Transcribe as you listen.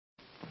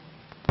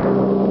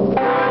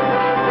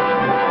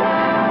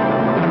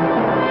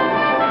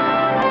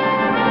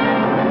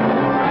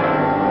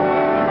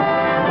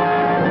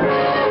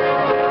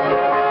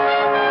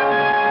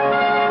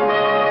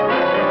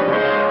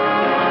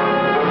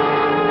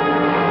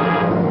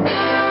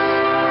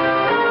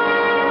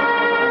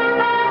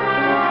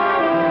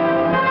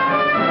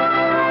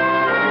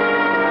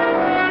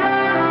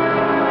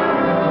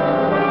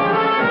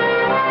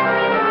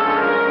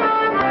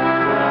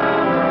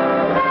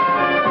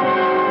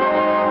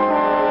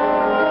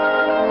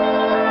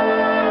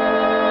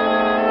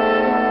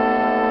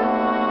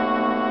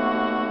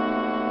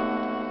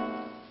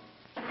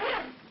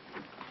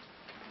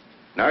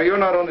you're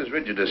not on as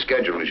rigid a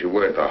schedule as you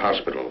were at the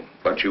hospital,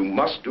 but you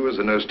must do as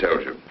the nurse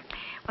tells you.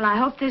 Well, I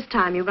hope this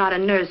time you got a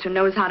nurse who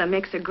knows how to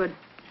mix a good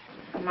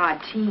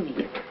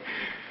martini.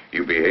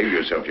 You behave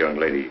yourself, young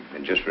lady,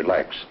 and just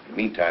relax.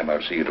 Meantime,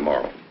 I'll see you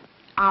tomorrow.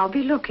 I'll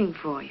be looking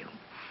for you.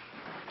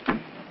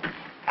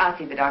 I'll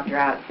see the doctor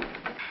out.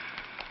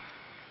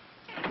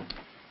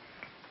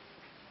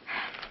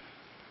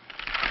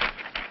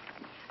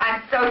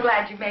 I'm so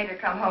glad you made her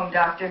come home,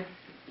 Doctor.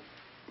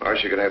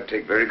 Marcia, you're going to have to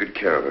take very good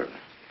care of her.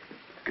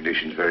 The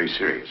condition's very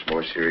serious,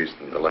 more serious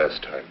than the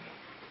last time.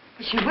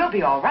 But she will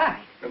be all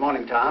right. Good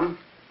morning, Tom.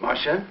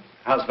 Marcia,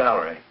 how's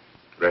Valerie?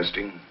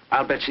 Resting?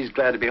 I'll bet she's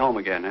glad to be home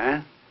again,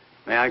 eh?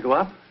 May I go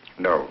up?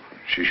 No,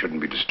 she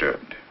shouldn't be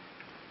disturbed.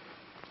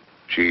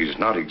 She's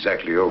not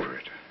exactly over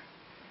it.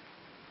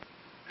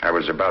 I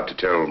was about to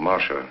tell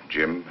Marcia,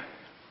 Jim,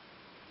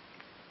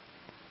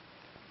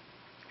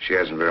 she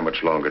hasn't very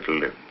much longer to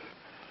live.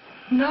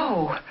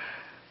 No.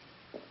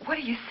 What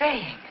are you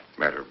saying?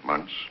 Matter of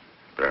months,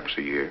 perhaps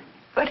a year.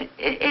 But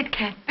it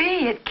can't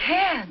be. It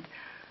can't.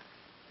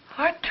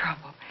 Heart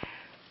trouble.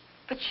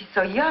 But she's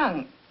so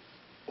young.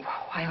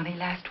 Why, only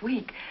last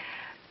week.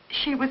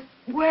 She was,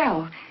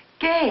 well,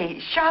 gay,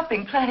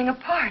 shopping, planning a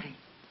party.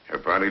 Her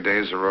party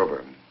days are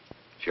over.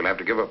 She'll have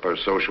to give up her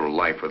social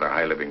life with her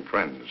high-living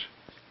friends.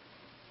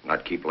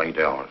 Not keep late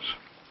hours.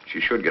 She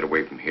should get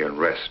away from here and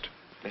rest.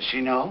 Does she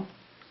know?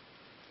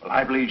 Well,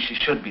 I believe she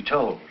should be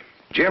told.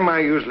 Jim, I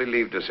usually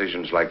leave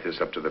decisions like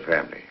this up to the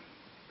family.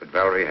 But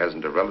Valerie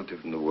hasn't a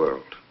relative in the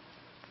world.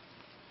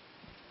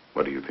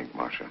 What do you think,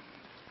 Marcia?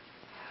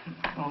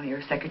 I'm only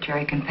her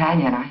secretary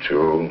companion.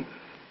 True.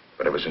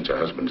 But ever since her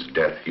husband's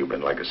death, you've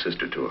been like a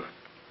sister to her.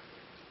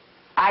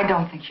 I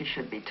don't think she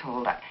should be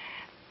told.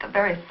 The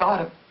very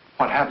thought of...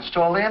 What happens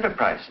to all the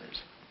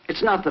enterprises?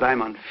 It's not that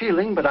I'm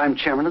unfeeling, but I'm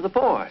chairman of the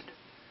board.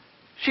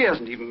 She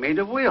hasn't even made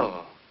a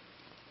will.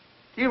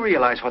 Do you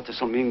realize what this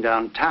will mean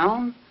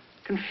downtown?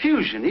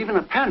 Confusion, even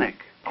a panic.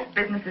 Oh,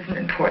 business isn't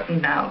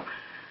important now.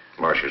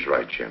 Marcia's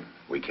right, Jim.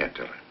 We can't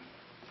tell her.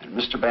 And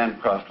Mr.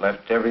 Bancroft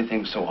left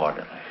everything so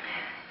orderly.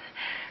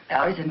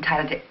 Valerie's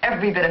entitled to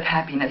every bit of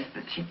happiness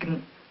that she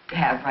can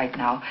have right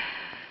now,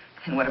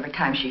 in whatever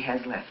time she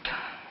has left.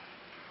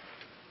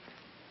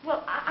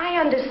 Well, I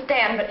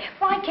understand, but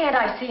why can't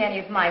I see any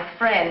of my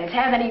friends,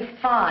 have any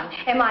fun?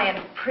 Am I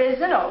in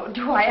prison, or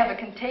do I have a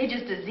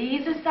contagious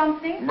disease or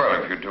something?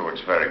 Well, if you do,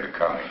 it's very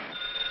becoming.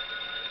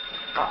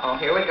 Uh-oh,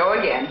 here we go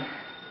again.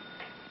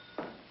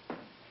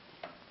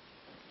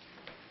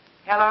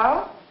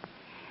 Hello?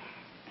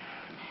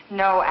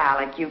 No,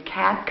 Alec, you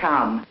can't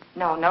come.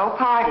 No, no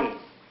parties.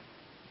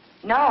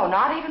 No,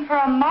 not even for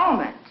a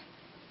moment.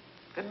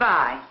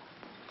 Goodbye.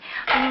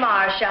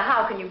 Marcia,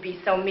 how can you be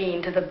so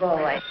mean to the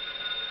boy?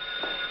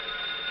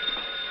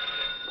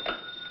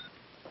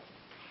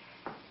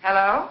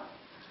 Hello?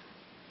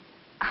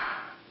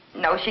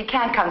 No, she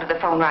can't come to the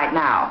phone right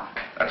now.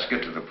 Let's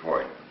get to the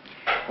point.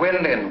 When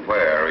and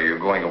where are you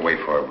going away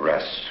for a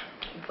rest?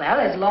 Well,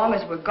 as long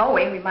as we're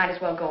going, we might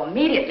as well go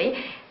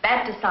immediately.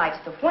 That decides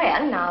the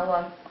when.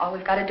 Now, all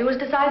we've got to do is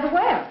decide the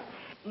where.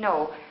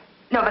 No,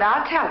 but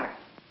I'll tell her.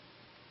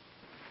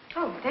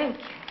 Oh, thank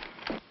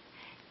you.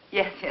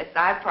 Yes,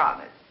 I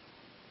promise.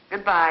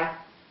 Goodbye.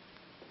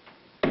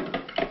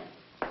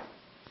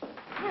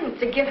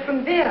 It's a gift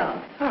from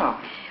Bill.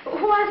 Oh.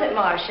 Who was it,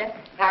 Marcia?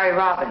 Harry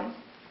Robbins.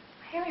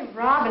 Harry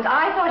Robbins?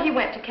 I thought he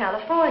went to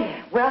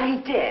California. Well,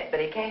 he did, but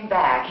he came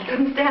back. He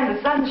couldn't stand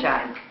the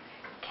sunshine.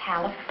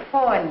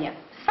 California.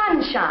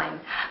 Sunshine.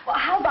 Well,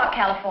 how about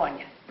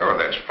California? Oh,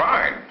 that's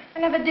fine. I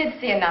never did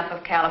see enough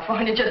of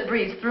California. Just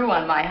breezed through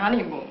on my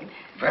honeymoon.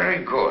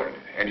 Very good.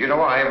 And you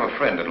know, I have a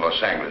friend in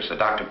Los Angeles, a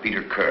Dr.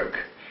 Peter Kirk.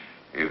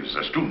 He was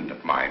a student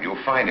of mine.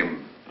 You'll find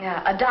him...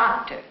 Yeah, a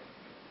doctor.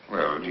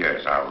 Well,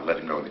 yes, I'll let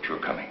him know that you're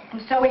coming.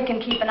 And so he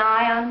can keep an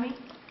eye on me?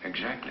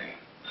 Exactly.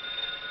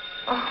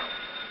 Oh.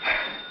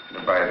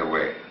 And by the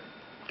way,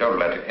 don't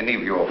let any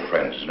of your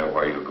friends know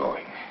where you're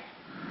going.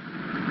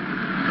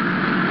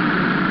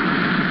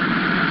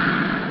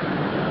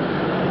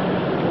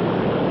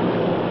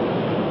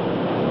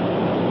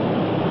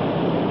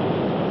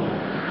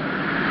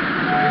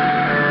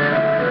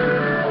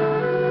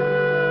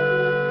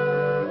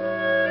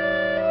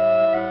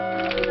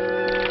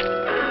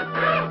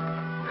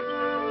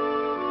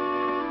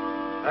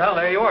 Well,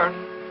 there you are.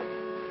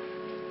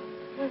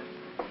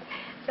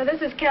 So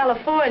this is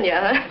California,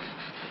 huh?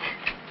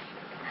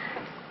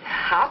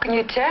 How can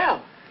you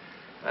tell?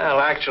 Well,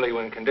 actually,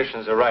 when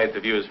conditions are right, the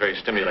view is very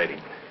stimulating.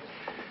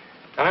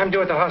 I'm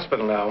due at the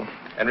hospital now.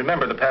 And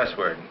remember the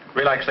password,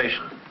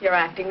 relaxation. You're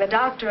acting the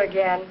doctor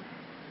again.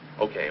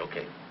 Okay.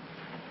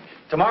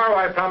 Tomorrow,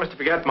 I promise to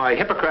forget my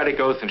Hippocratic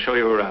oath and show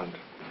you around.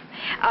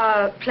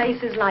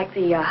 Places like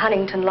the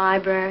Huntington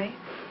Library?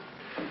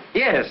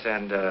 Yes,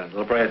 and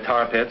La Brea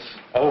Tar Pits.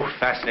 Oh,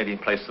 fascinating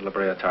place, the La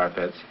Brea Tar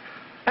Pits.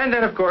 And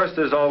then, of course,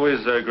 there's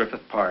always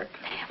Griffith Park.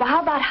 Well,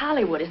 how about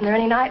Hollywood? Isn't there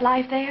any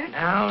nightlife there?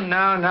 No,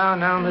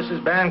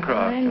 Mrs.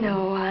 Bancroft.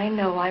 I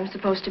know. I'm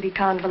supposed to be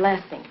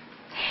convalescing.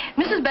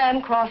 Mrs.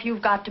 Bancroft,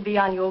 you've got to be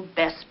on your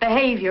best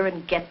behavior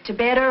and get to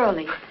bed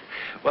early.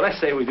 Well, let's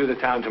say we do the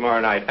town tomorrow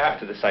night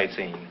after the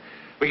sightseeing.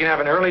 We can have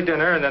an early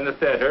dinner and then the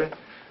theater,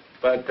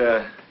 but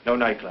no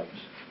nightclubs.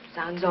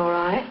 Sounds all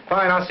right.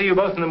 Fine, I'll see you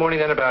both in the morning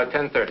then about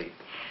 10:30.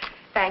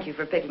 Thank you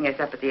for picking us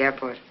up at the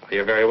airport.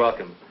 You're very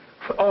welcome.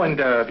 Oh, and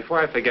before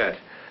I forget,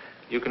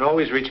 you can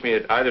always reach me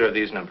at either of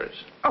these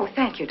numbers. Oh,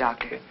 thank you,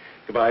 Doctor. Okay.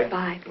 Goodbye.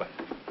 Bye.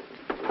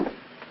 Goodbye.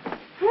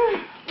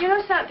 You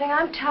know something?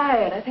 I'm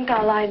tired. I think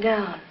I'll lie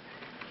down.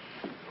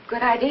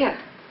 Good idea.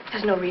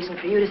 There's no reason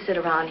for you to sit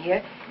around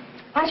here.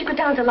 Why don't you go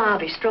down to the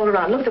lobby, stroll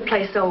around, look the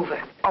place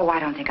over? Oh, I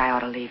don't think I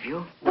ought to leave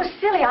you. Well,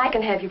 silly, I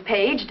can have you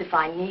paged if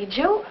I need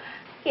you.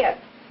 Here.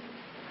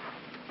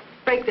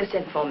 Break this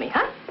in for me,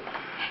 huh?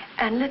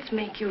 And let's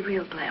make you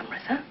real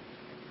glamorous, huh?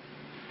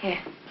 Here.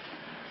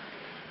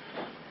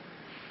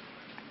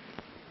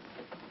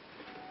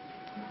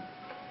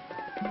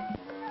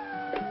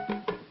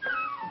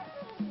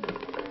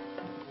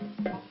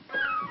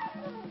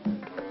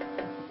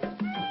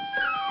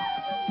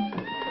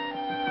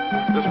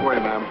 This way,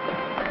 ma'am.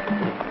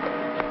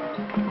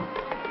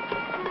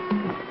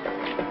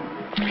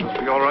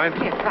 You all right?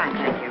 Yes, fine,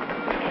 thank you.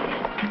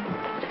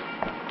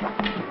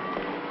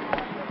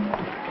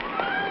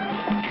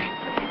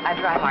 A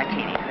dry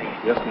martini, please.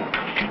 Yes, ma'am.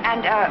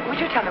 And would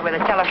you tell me where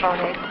the telephone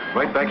is?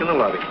 Right back in the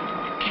lobby.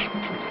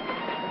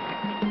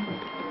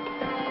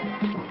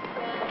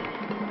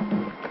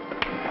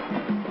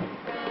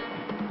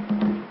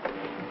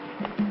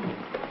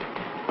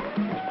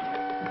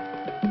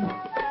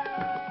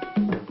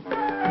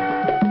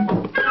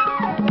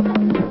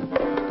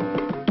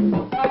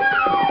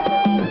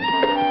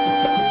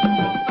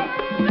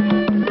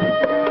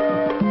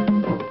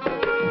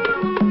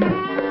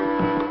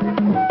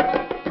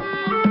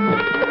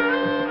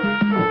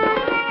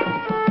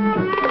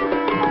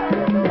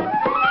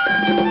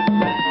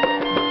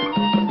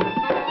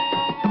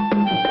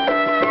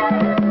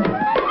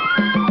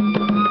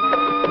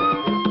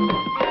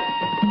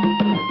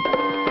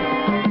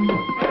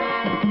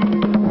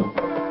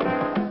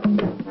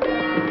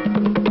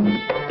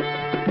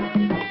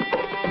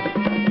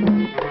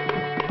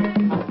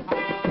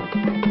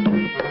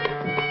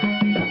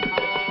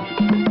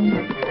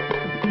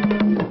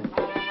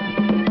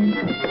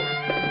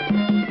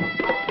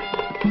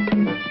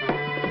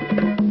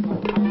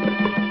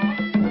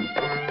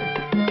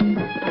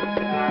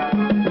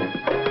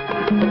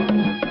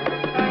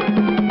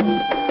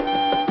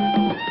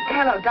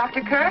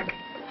 Dr. Kirk?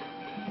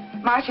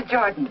 Marcia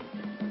Jordan.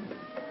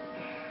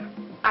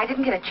 I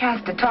didn't get a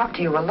chance to talk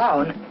to you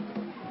alone.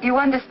 You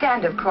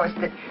understand, of course,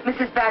 that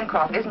Mrs.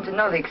 Bancroft isn't to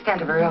know the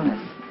extent of her illness.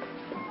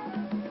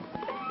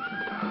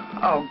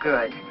 Oh,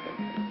 good.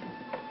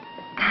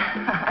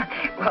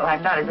 Well,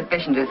 I'm not as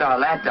efficient as all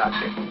that,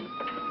 Doctor.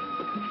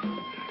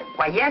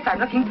 Why, yes, I'm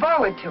looking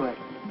forward to it.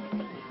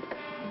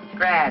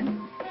 Grand.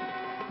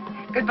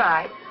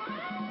 Goodbye.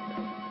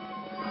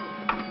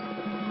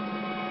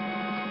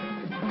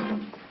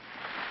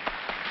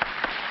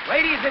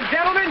 Ladies and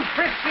gentlemen,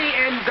 Fritzi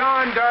and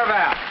Don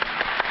Darvel.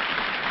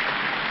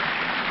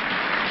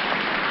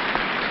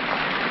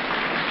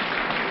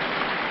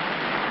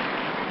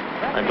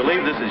 I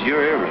believe this is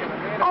your earring.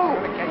 Oh,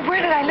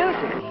 where did I lose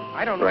it?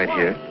 I don't know Right why.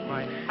 here.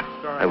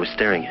 I was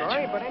staring at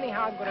Sorry, you. but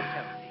anyhow, I'm going to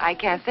tell you. I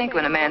can't think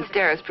when a man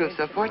stares proves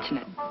so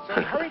fortunate. So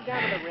we hurried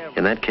down to the railroad.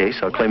 In that case,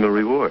 I'll claim a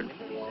reward.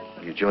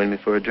 Will you join me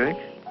for a drink?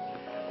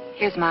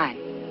 Here's mine.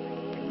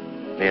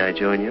 May I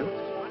join you?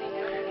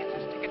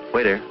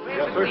 Waiter,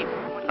 Yes,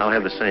 sir. I'll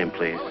have the same,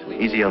 please.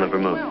 Easy on the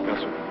vermouth. Yes,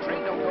 sir.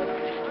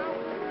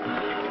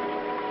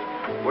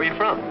 Where are you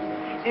from?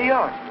 New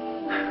York.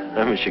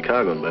 I'm a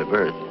Chicagoan by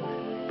birth,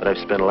 but I've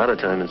spent a lot of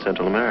time in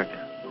Central America.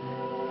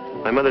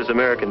 My mother's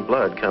American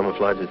blood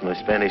camouflages my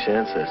Spanish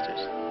ancestors.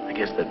 I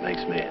guess that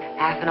makes me...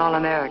 Half an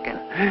all-American.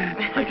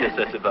 I guess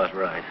that's about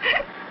right.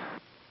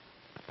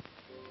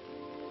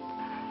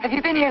 Have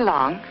you been here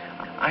long?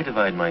 I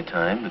divide my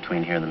time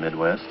between here and the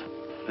Midwest.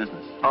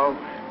 Business. Oh.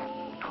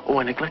 Oh,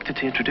 I neglected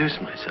to introduce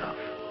myself.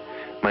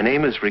 My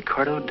name is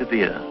Ricardo de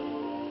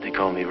Villa. They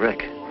call me Rick.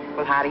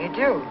 Well, how do you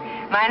do?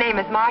 My name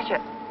is Marcia.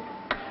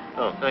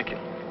 Oh, thank you.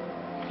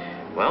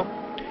 Well,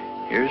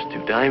 here's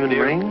to diamond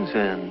rings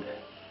and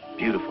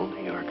beautiful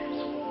New Yorkers.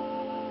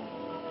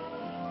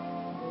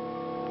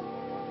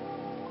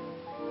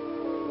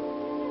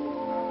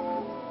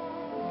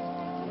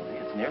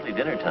 It's nearly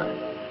dinner time.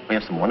 We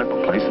have some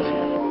wonderful places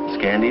here.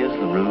 Scandia's,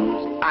 the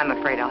Ruse. I'm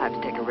afraid I'll have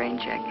to take a rain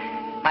check.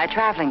 My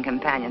traveling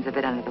companion's a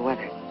bit under the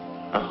weather.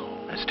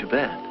 Oh, that's too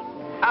bad.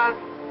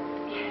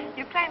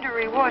 You claimed a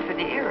reward for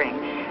the earring.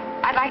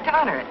 I'd like to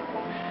honor it.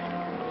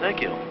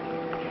 Thank you.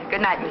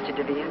 Good night, Mr.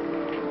 De Villa.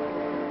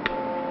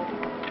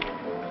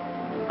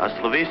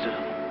 Hasta la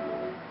vista.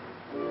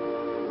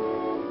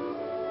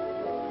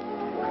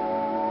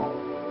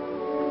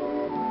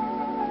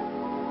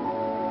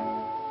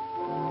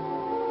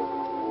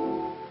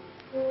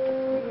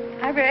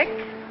 Hi, Rick.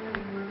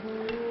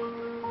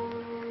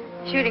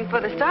 Shooting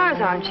for the stars,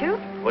 aren't you?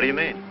 What do you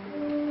mean?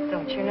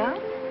 Don't you know?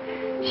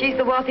 She's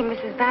the wealthy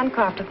Mrs.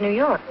 Bancroft of New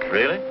York.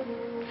 Really?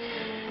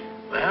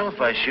 Well,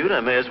 if I shoot, I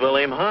may as well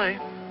aim high.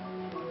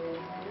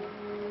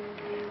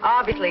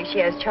 Obviously, she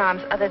has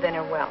charms other than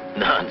her wealth.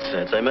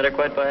 Nonsense. I met her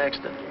quite by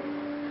accident.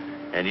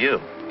 And you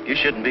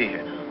shouldn't be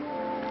here now.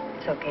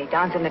 It's okay.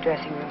 Don's in the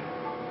dressing room.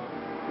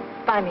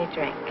 Buy me a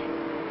drink.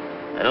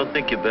 I don't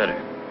think you better.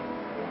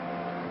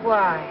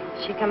 Why?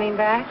 Is she coming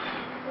back?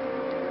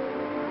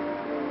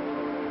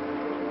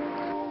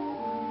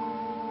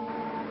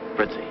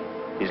 Fritzi,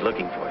 he's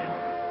looking for you.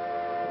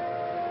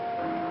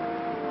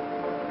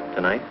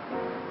 Tonight?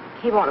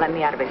 He won't let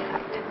me out of his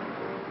sight.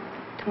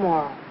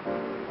 Tomorrow.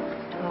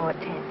 Tomorrow at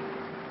 10.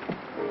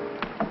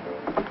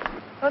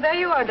 Oh, there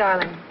you are,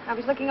 darling. I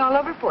was looking all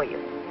over for you.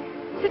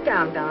 Sit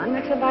down, Don.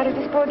 Let's invite her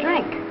to pour a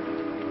drink.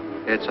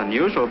 It's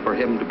unusual for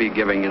him to be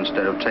giving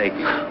instead of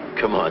taking.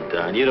 Come on,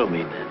 Don. You don't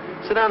mean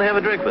that. Sit down and have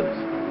a drink with us.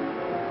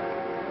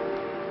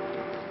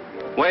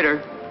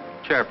 Waiter,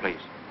 chair,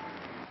 please.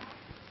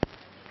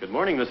 Good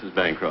morning, Mrs.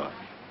 Bancroft.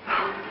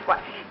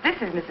 Why, this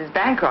is Mrs.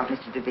 Bancroft,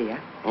 Mr. DeVere.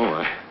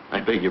 Oh, I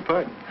beg your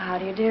pardon. How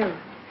do you do?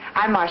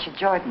 I'm Marcia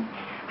Jordan.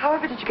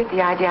 However did you get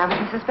the idea I was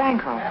Mrs.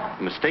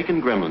 Bancroft? A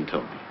mistaken gremlin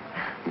told me.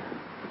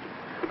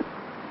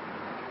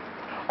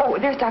 Oh,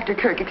 there's Dr.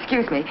 Kirk.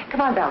 Excuse me.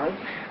 Come on, Valerie.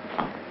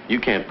 You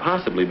can't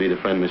possibly be the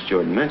friend Miss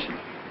Jordan mentioned.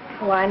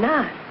 Why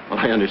not? Well,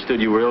 I understood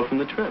you were ill from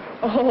the trip.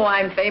 Oh,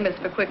 I'm famous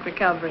for quick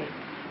recovery.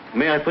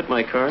 May I put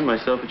my car and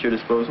myself at your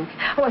disposal?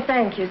 Oh,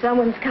 thank you.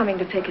 Someone's coming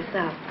to pick us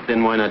up.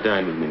 Then why not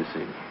dine with me this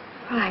evening?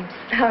 Oh, I'm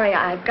sorry.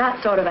 I've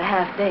got sort of a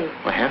half day.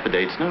 Well, half a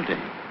date's no day.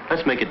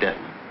 Let's make it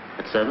definite.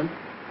 At 7?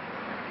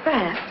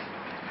 Perhaps.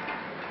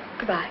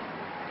 Goodbye.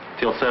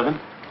 Till 7?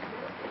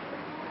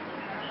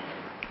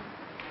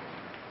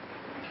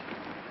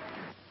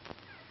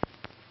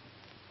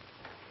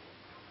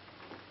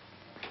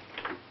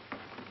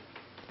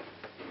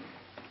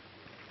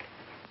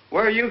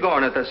 Where are you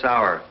going at this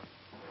hour?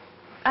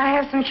 I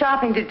have some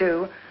shopping to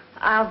do.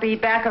 I'll be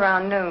back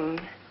around noon.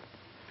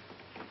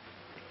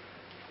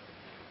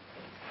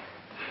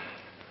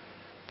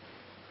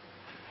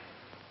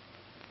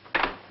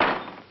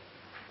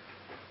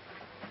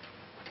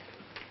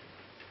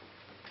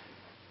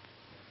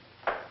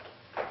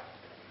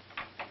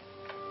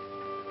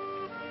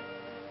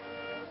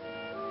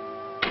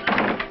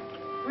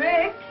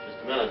 Rick?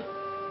 Just a minute.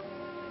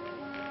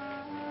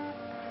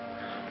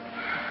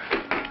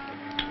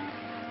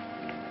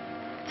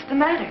 What's the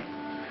matter?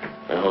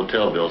 My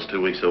hotel bill's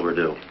 2 weeks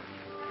overdue.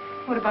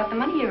 What about the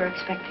money you were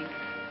expecting?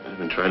 I've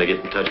been trying to get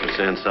in touch with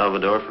San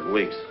Salvador for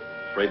weeks.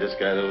 Afraid this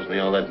guy that owes me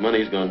all that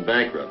money's gone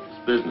bankrupt.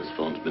 His business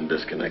phone's been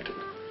disconnected.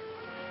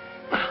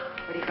 What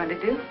are you going to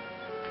do?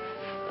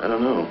 I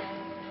don't know.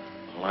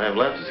 All I have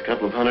left is a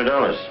couple of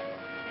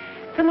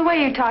 $100. From the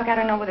way you talk, I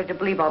don't know whether to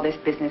believe all this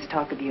business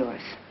talk of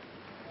yours.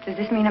 Does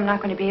this mean I'm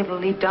not going to be able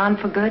to leave Don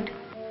for good?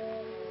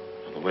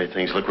 Well, the way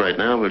things look right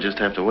now, we'll just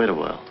have to wait a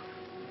while.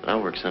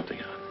 I'll work something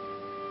out.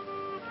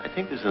 I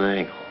think there's an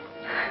angle.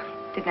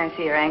 Didn't I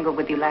see her angle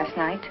with you last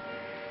night?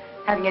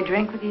 Having a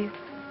drink with you?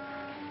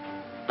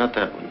 Not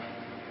that one.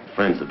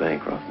 Friends the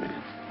Bancroft needed.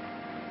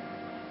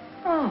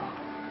 Oh,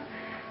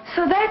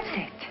 so that's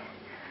it.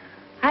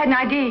 I had an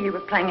idea you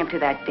were playing him to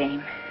that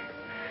dame.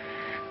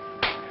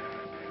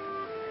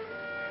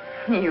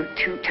 You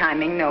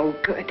two-timing no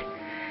good.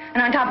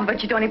 And on top of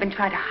it, you don't even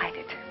try to hide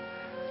it.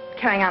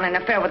 Carrying on an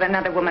affair with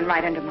another woman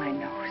right under my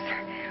nose.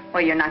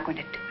 Well, you're not going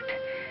to do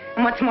it.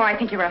 And what's more, I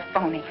think you're a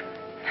phony.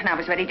 And I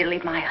was ready to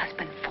leave my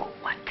husband for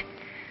what?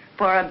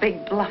 For a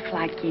big bluff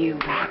like you.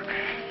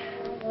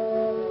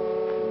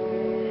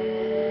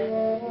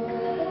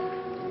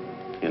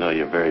 You know,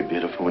 you're very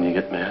beautiful when you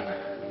get mad.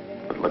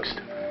 But look,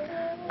 stupid.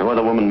 No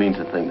other woman means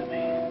a thing to me.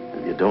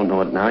 If you don't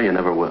know it now, you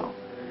never will.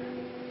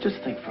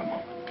 Just think for a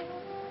moment.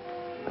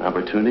 An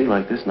opportunity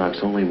like this knocks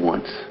only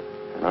once.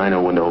 And I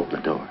know when to open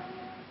the door.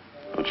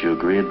 Don't you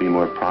agree it'd be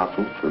more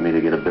profitable for me to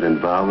get a bit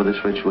involved with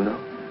this rich widow?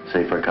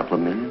 Say for a couple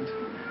of millions?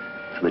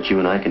 So that you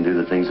and I can do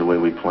the things the way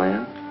we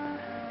plan?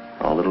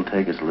 All it'll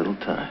take is a little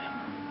time.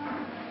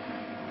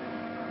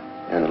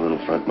 And a little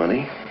front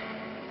money.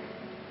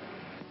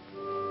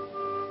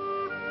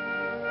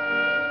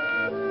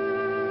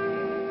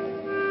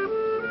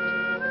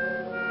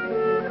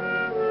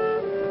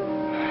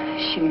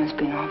 She must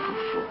be an awful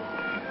fool.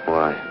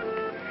 Why?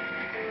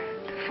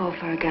 To fall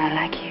for a guy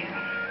like you.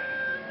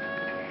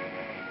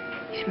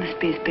 She must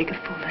be as big a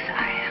fool as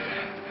I am.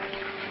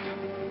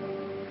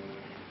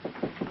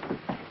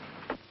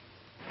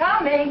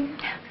 Coming.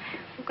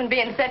 Who can be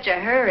in such a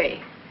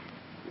hurry?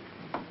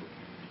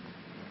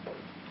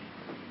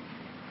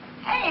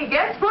 Hey,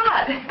 guess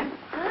what?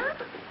 Huh?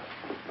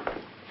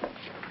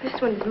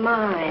 This one's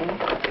mine.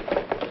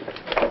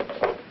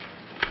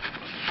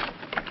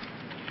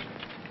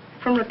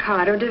 From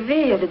Ricardo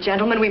DeVere, the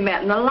gentleman we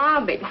met in the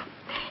lobby.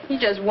 He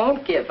just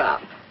won't give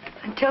up.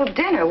 Until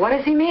dinner. What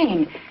does he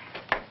mean?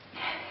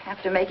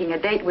 After making a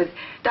date with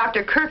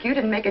Dr. Kirk, you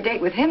didn't make a date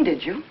with him,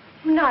 did you?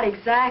 Not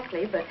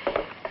exactly, but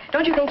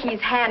don't you think he's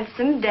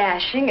handsome,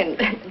 dashing, and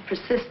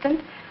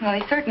persistent? Well,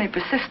 he's certainly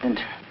persistent.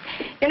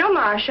 You know,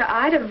 Marcia,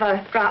 I'd have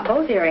dropped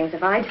both earrings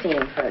if I'd seen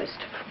him first.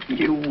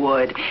 You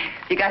would.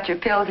 You got your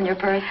pills in your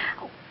purse?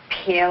 Oh,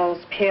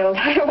 pills.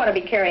 I don't want to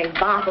be carrying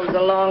bottles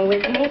along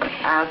with me.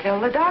 I'll tell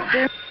the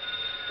doctor.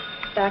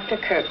 Dr.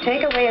 Kirk,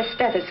 take away a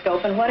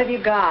stethoscope, and what have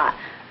you got?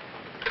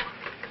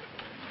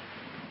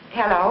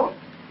 Hello?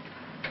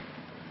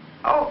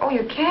 Oh,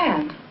 you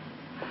can't.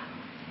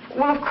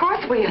 Well, of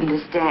course we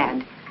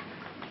understand.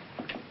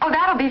 Oh,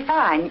 that'll be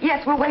fine.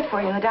 Yes, we'll wait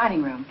for you in the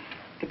dining room.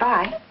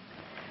 Goodbye.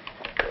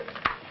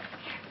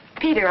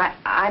 Peter,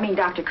 I mean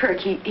Dr. Kirk,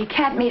 he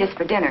can't meet us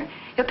for dinner.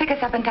 He'll pick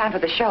us up in time for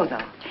the show,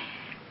 though.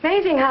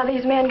 Amazing how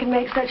these men can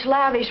make such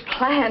lavish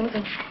plans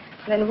and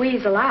then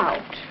weasel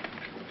out.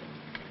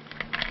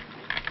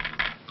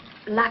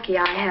 Lucky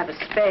I have a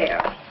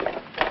spare.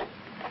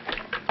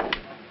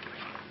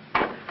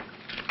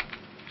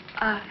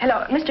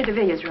 Hello, Mr.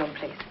 DeVille's room,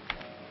 please.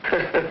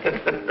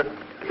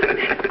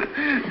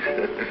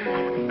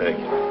 Thank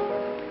you.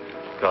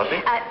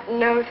 Coffee?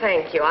 No,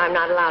 thank you. I'm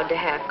not allowed to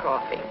have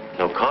coffee.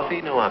 No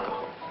coffee, no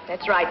alcohol.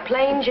 That's right,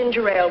 plain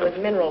ginger ale with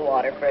mineral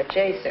water for a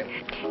chaser.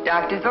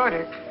 Doctor's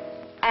order.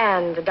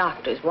 And the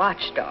doctor's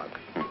watchdog.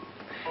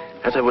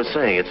 As I was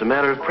saying, it's a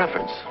matter of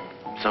preference.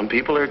 Some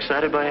people are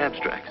excited by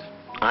abstracts.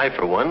 I,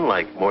 for one,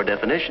 like more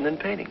definition in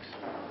paintings.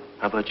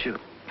 How about you?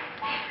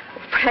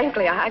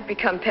 Frankly, I've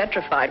become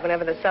petrified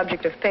whenever the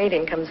subject of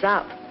painting comes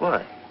up.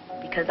 Why?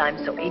 Because I'm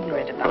so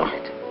ignorant about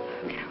it.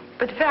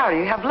 But, Valerie,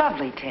 you have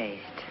lovely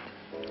taste.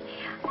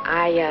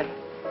 I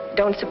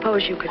don't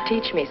suppose you could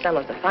teach me some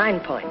of the fine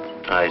points.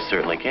 I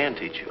certainly can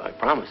teach you, I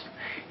promise.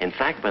 In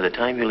fact, by the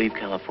time you leave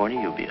California,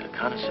 you'll be a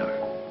connoisseur.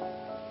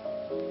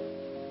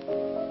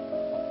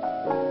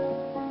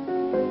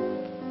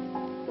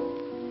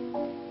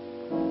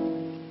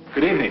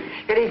 Good evening.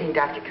 Good evening,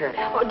 Dr. Kirk.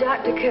 Oh,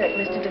 Dr. Kirk,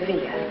 Mr.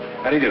 DeVille.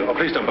 How do you do? Oh,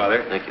 please don't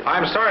bother. Thank you.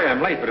 I'm sorry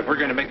I'm late, but if we're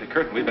going to make the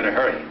curtain, we better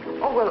hurry.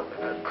 Oh, well,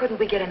 couldn't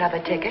we get another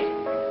ticket?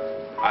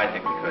 I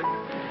think we could.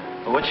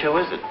 Well, what show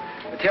is it?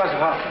 The Tales of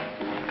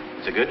Hutton.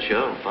 It's a good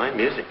show. Fine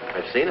music.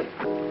 I've seen it.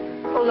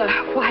 Well,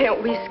 why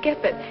don't we skip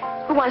it?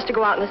 Who wants to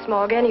go out in the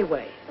smog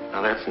anyway?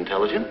 Now, that's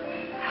intelligent.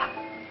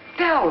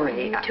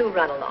 Valerie. You two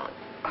run along.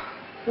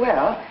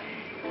 Well,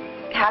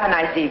 have a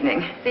nice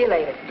evening. See you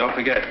later. Don't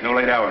forget, no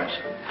late hours.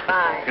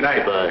 Bye. Good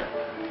night. Goodbye.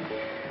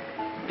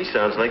 He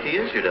sounds like he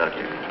is your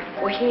doctor.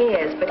 Well, he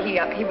is, but he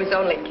was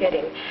only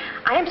kidding.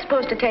 I am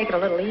supposed to take it a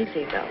little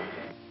easy, though.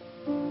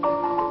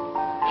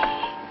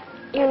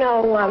 You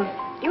know,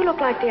 you look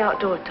like the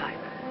outdoor type.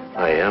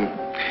 I am.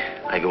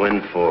 I go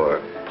in for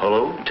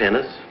polo,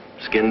 tennis,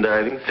 skin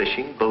diving,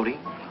 fishing, boating.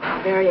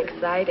 Very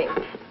exciting.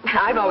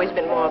 I've always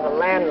been more of a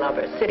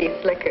landlubber, city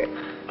slicker.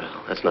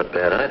 Well, that's not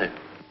bad either.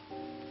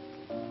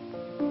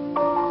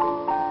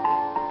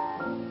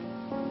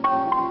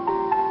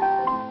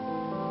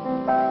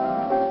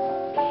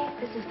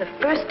 This is the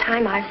first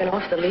time I've been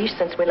off the leash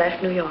since we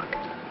left New York.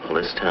 Well,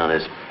 this town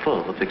is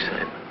full of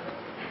excitement.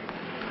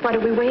 What are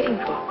we waiting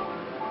for?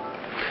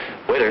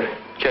 Waiter,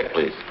 check,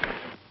 please.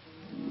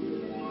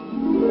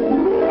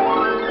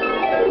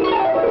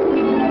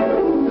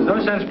 There's no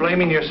sense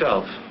blaming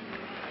yourself.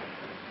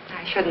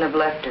 I shouldn't have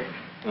left her.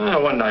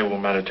 One night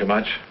won't matter too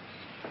much.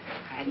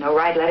 I had no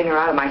right letting her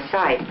out of my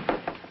sight.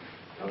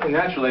 Well,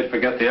 naturally, they'd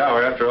forget the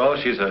hour. After all,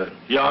 she's a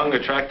young,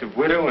 attractive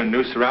widow in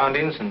new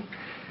surroundings, and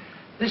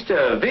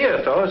Mr.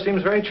 Villa fellow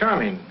seems very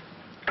charming.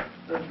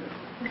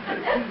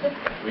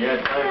 We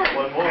had time for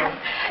one more.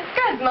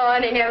 Good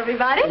morning,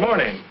 everybody. Good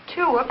morning.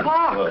 2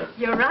 o'clock. Well,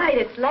 You're right,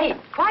 it's late,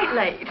 quite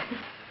late.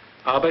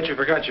 I'll bet you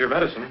forgot your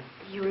medicine.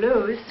 You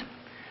lose.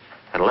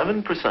 at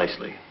 11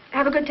 precisely.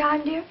 Have a good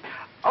time, dear?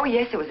 Oh,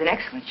 yes, it was an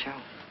excellent show.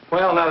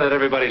 Well, now that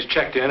everybody's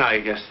checked in, I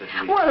guess that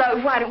we...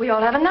 Well, why don't we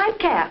all have a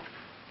nightcap?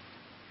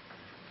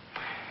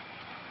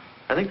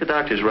 I think the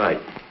doctor's right.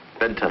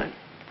 Bedtime.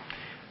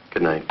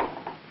 Good night.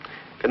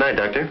 Good night,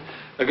 Doctor.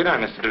 Good night,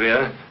 Mr.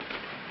 DeVille.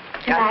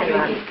 Good night,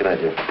 Ricky. Good night,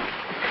 dear.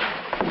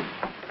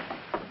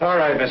 All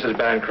right, Mrs.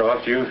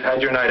 Bancroft, you've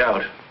had your night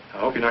out. I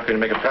hope you're not going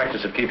to make a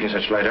practice of keeping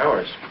such late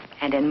hours.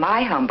 And in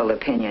my humble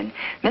opinion,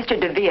 Mr.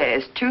 DeVille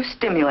is too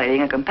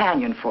stimulating a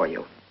companion for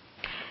you.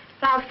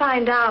 I'll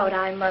find out.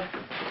 I'm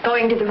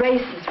going to the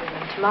races with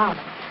him tomorrow.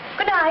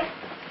 Good night.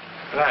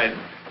 Good night.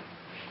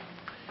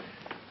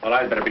 Well,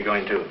 I'd better be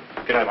going, too.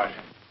 Good night, Marcia.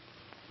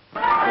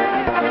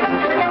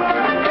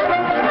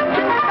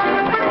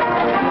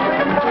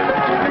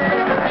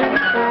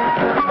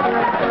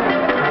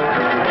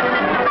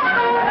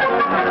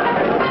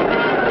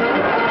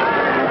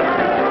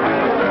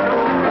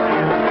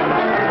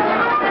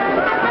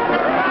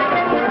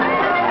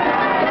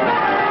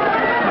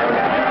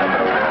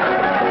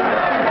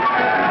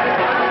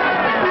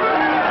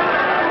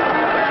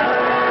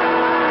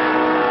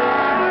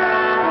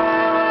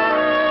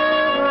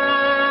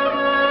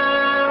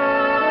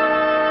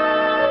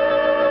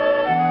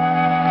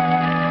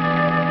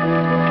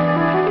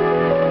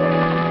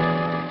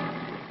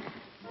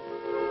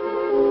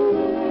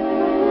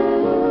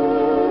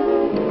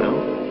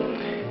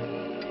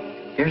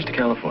 Here's to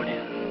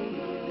California.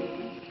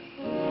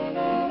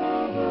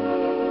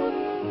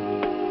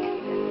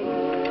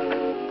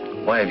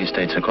 Why have you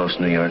stayed so close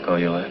to New York all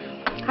your life?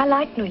 I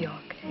like New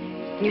York.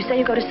 You say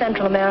you go to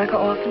Central America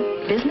often?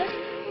 Business?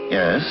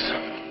 Yes,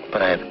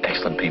 but I have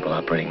excellent people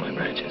operating my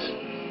branches.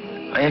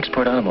 I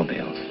export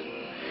automobiles.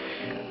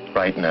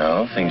 Right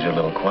now, things are a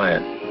little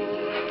quiet.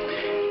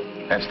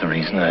 That's the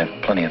reason I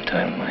have plenty of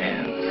time on my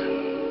hands.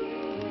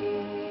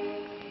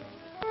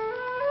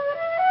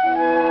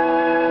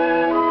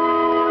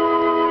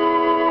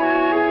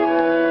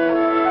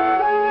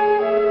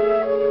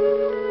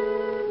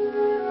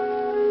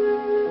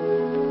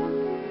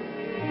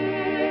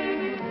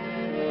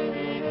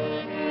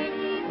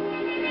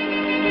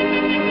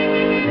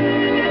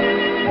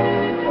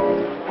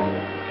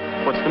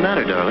 What's the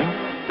matter, darling?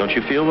 Don't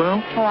you feel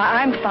well? Oh,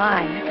 I'm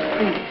fine.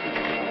 Please.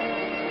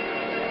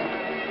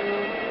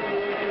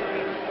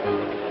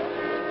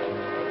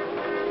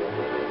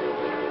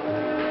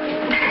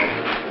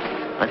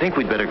 I think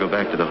we'd better go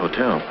back to the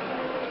hotel.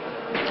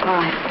 All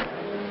right.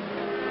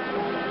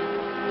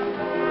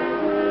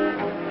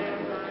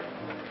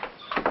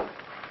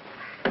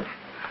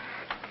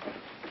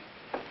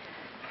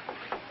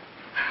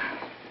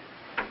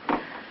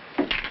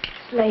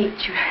 It's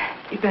late.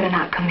 You better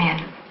not come in.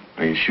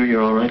 Are you sure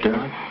you're all right,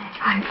 darling?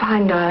 I'm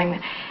fine, darling. The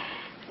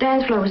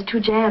dance floor was too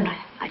jammed.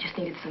 I just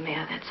needed some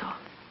air, that's all.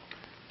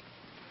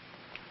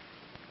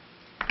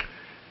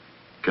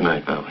 Good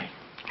night, Valerie.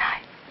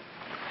 Night.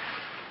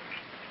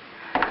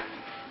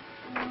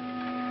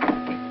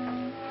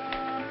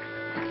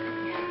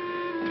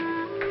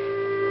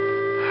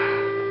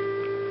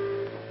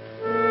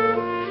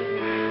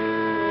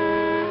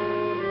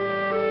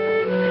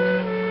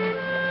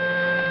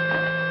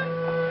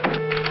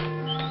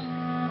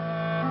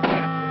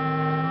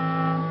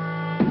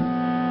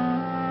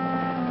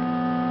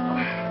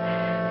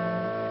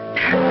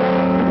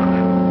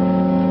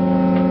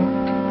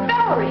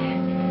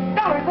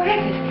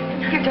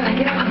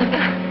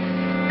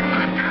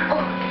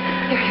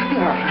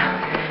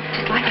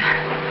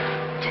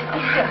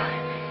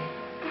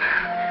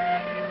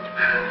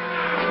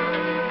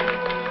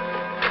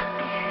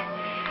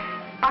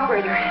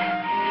 Operator,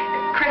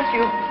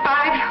 Crestview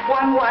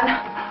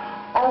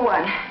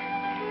 51101.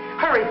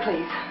 Hurry,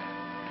 please.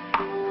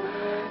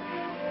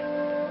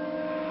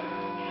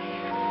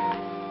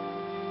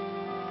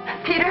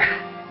 Peter,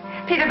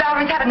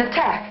 Valerie's had an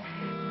attack.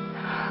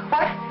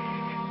 What?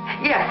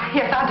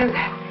 Yes, I'll do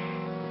that.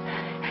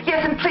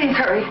 Yes, and please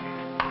hurry.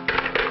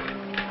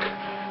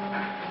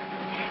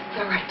 It's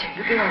all right, dear.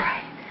 You'll be all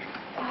right.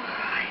 Oh,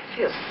 I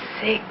feel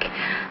sick.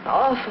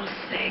 Awful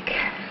sick.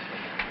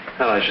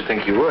 Well, I should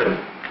think you would.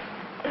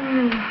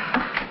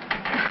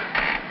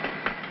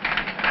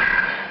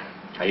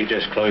 Now, you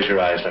just close your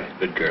eyes like a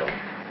good girl.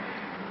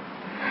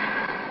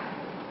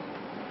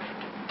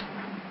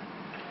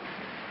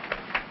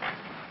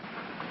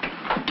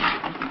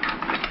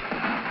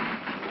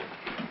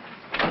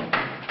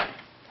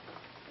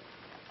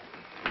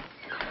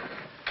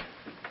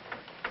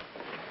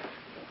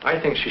 I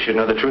think she should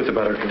know the truth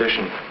about her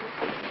condition.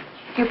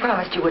 You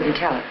promised you wouldn't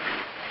tell her.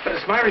 But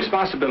it's my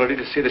responsibility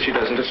to see that she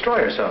doesn't destroy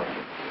herself.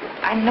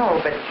 I know,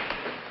 but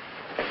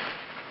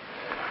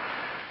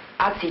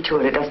I'll see to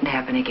it doesn't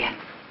happen again.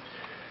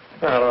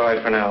 Well, all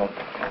right for now.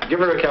 Give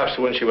her a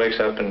capsule when she wakes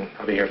up, and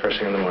I'll be here first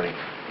thing in the morning.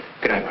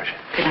 Good night, Marcia.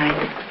 Good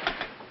night.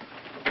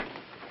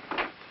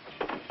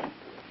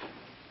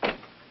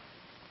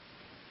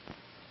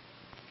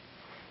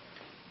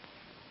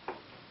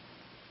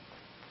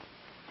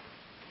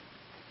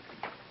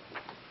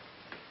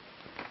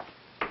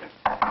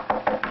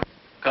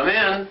 Come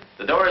in.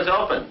 The door is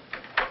open.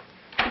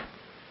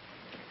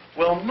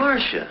 Well,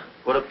 Marcia,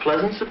 what a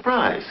pleasant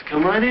surprise.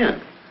 Come right in.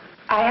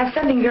 I have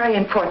something very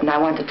important I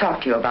want to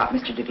talk to you about,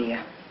 Mr. DeVere.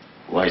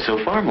 Why so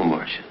formal,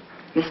 Marcia?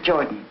 Miss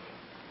Jordan.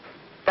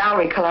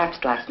 Valerie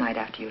collapsed last night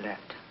after you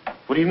left.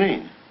 What do you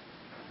mean?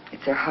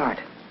 It's her heart.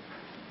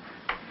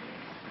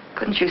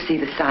 Couldn't you see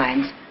the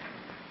signs?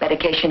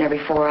 Medication every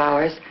 4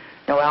 hours,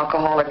 no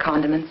alcohol or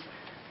condiments,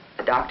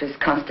 the doctor's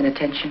constant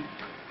attention.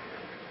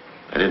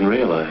 I didn't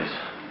realize.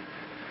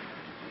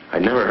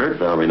 I'd never heard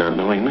Valerie not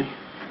knowing me.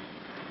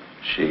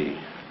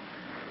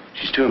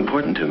 She's too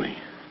important to me.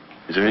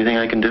 Is there anything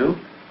I can do?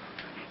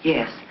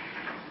 Yes.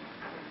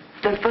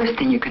 The first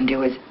thing you can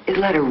do is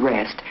let her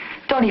rest.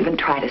 Don't even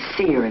try to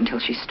see her until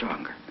she's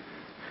stronger.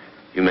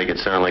 You make it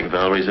sound like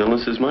Valerie's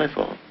illness is my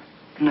fault.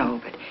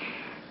 No, but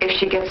if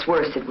she gets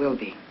worse, it will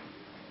be.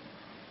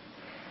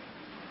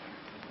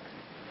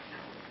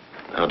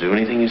 I'll do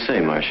anything you say,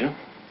 Marcia.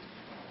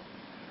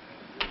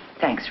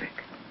 Thanks, Rick.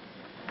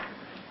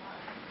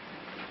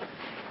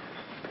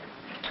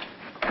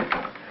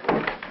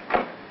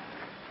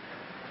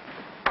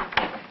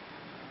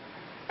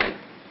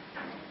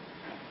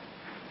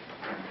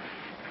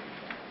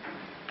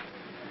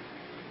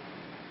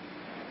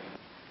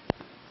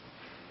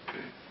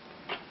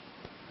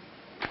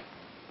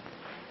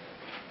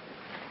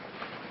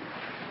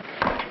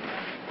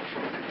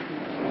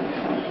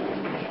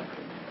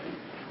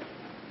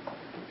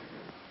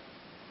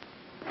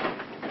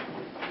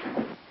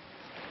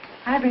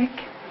 Hi, Rick.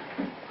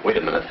 Wait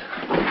a minute.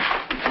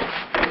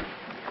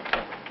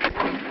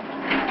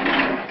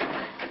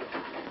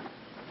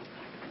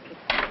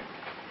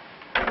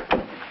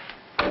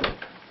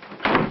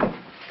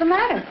 the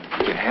matter?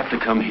 You have to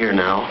come here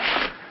now.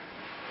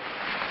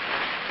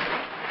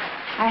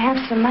 I have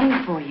some money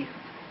for you.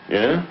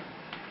 Yeah?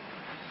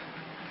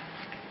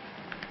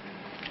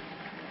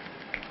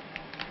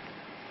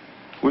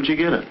 Where'd you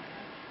get it?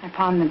 I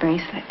pawned the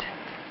bracelet.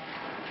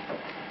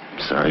 I'm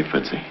sorry,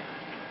 Fritzi. Is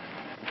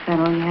that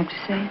all you have to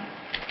say?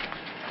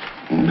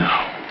 No.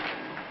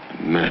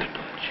 I'm mad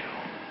about you.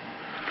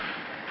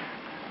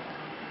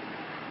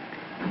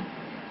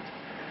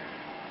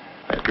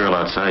 That girl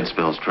outside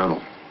spells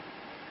trouble.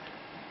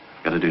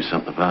 I've got to do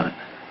something about it.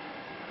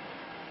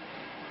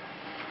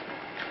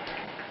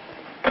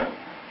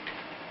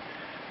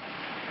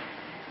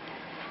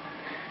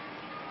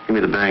 Give me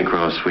the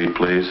Bancroft suite,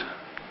 please.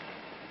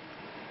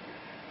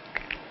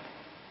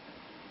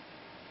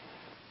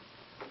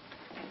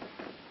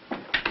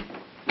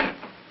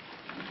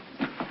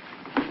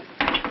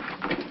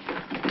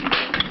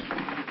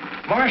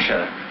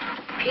 Marcia.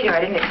 Peter,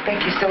 I didn't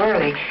expect you so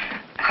early.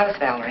 How's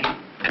Valerie?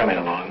 Coming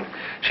along.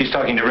 She's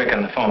talking to Rick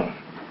on the phone.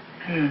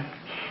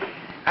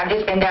 I've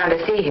just been down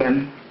to see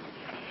him.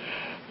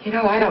 You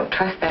know, I don't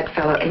trust that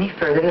fellow any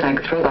further than I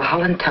could throw the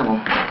Holland tunnel.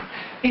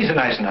 He's a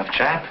nice enough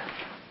chap.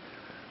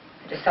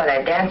 I just saw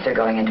that dancer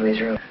going into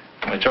his room.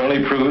 Which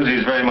only proves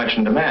he's very much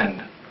in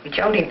demand. Which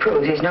only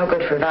proves he's no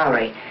good for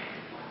Valerie.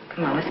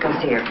 Come on, let's go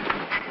see her.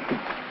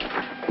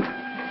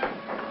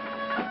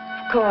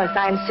 Of course,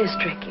 I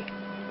insist, Ricky.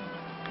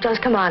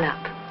 Just come on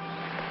up.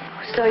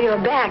 So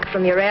you're back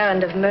from your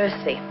errand of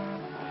mercy.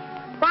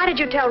 Why did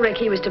you tell Rick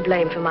he was to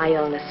blame for my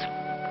illness?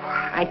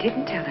 I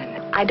didn't tell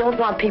him. I don't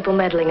want people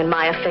meddling in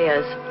my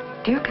affairs.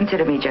 Do you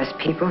consider me just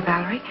people,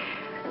 Valerie?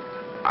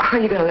 Are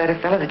you going to let a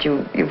fellow that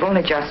you've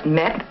only just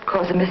met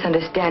cause a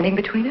misunderstanding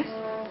between us?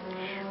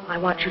 I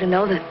want you to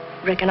know that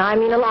Rick and I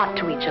mean a lot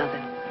to each other.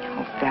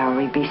 Oh,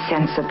 Valerie, be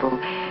sensible.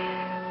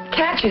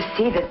 Can't you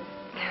see that...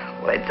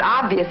 Well, it's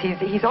obvious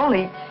he's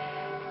only...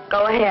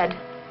 Go ahead.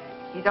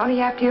 He's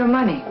only after your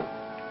money.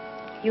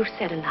 You've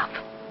said enough.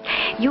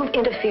 You've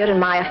interfered in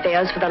my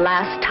affairs for the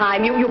last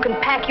time. You can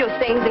pack your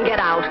things and get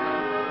out.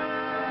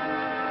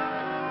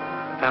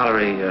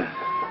 Valerie,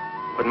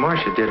 what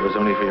Marcia did was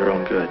only for your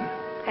own good.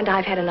 And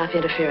I've had enough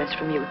interference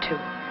from you, too.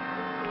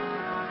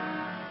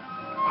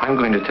 I'm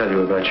going to tell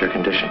you about your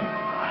condition.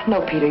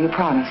 No, Peter, you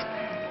promised.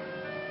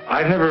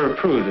 I've never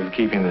approved of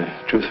keeping the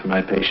truth from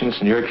my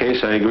patients. In your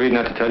case, I agreed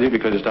not to tell you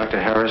because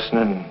Dr. Harrison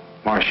and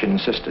Marcia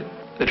insisted.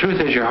 The truth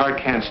is your heart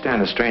can't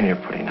stand the strain you're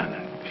putting on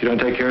it. If you don't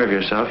take care of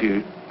yourself,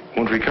 you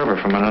won't recover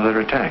from another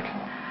attack.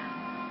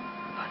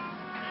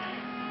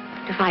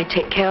 If I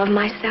take care of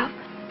myself?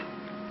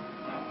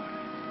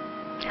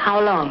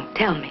 How long?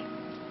 Tell me.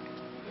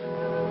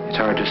 It's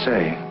hard to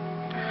say.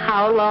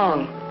 How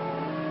long?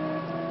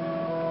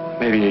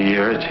 Maybe a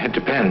year. It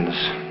depends.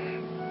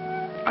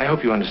 I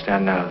hope you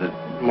understand now that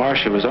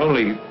Marcia was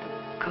only...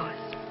 Of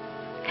course.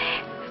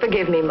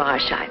 Forgive me,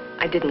 Marcia.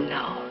 I didn't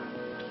know.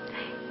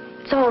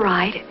 It's all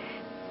right.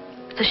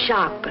 It's a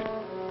shock, but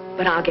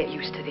I'll get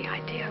used to the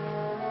idea.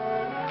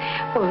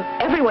 Well,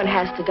 everyone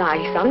has to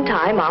die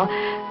sometime.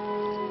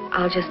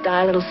 I'll just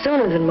die a little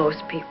sooner than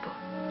most people.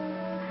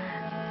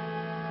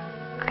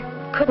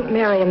 I couldn't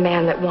marry a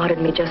man that wanted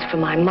me just for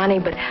my money,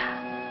 but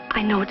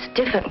I know it's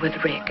different with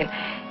Rick, and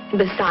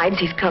besides,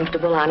 he's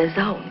comfortable on his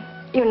own.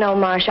 You know,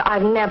 Marcia,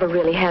 I've never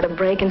really had a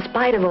break in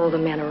spite of all the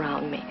men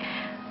around me.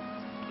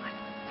 My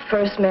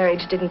first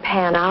marriage didn't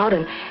pan out,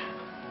 and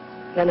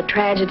then the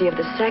tragedy of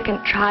the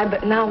second tried,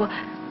 but now,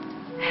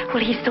 well,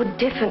 he's so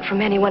different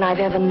from anyone I've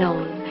ever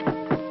known.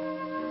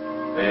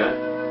 Yeah?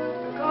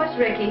 Of course,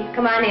 Ricky.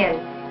 Come on in.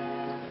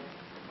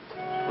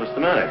 What's the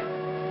matter?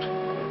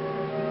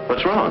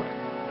 What's wrong?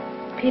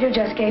 Peter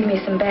just gave me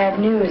some bad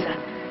news.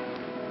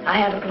 I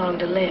haven't long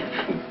to live.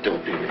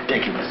 Don't be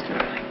ridiculous,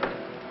 darling.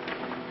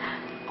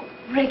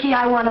 Ricky,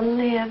 I want to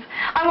live.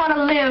 I want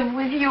to live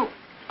with you.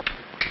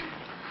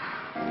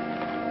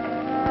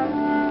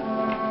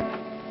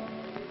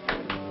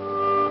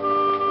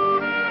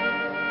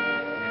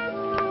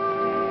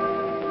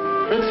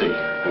 Fritzi,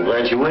 I'm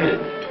glad you waited.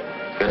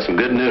 Got some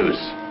good news.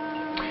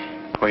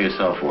 Pour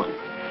yourself one.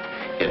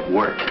 It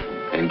worked.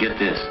 And get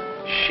this,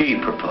 she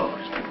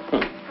proposed.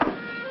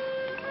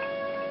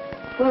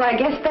 Well, I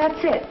guess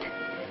that's it.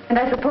 And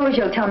I suppose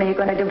you'll tell me you're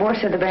going to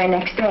divorce her the very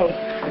next day.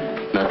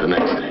 Not the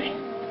next day.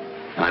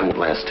 And I won't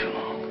last too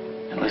long.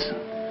 And listen,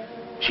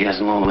 she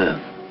hasn't long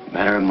lived.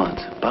 Matter of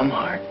months. Bum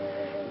heart.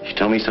 She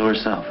told me so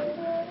herself.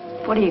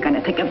 What are you going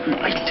to think of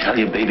next? I tell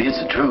you, baby, it's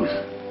the truth.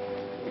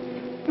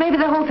 Maybe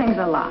the whole thing's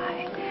a lie.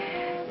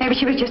 Maybe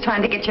she was just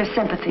trying to get your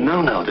sympathy.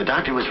 No, the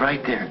doctor was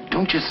right there.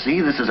 Don't you see?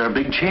 This is our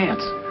big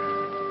chance.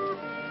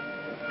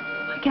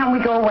 Why can't we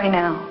go away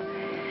now?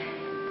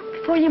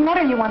 Before you met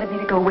her, you wanted me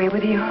to go away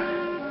with you.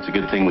 It's a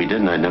good thing we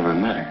didn't. I'd never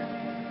met her.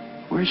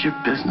 Where's your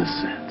business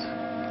sense?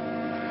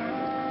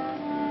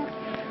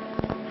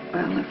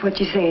 Well, if what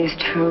you say is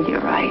true, you're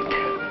right.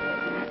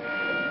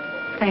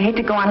 I hate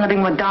to go on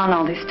living with Don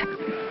all this time.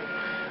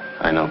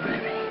 I know,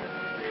 baby.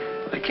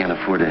 But I can't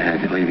afford to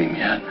have you leaving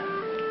yet.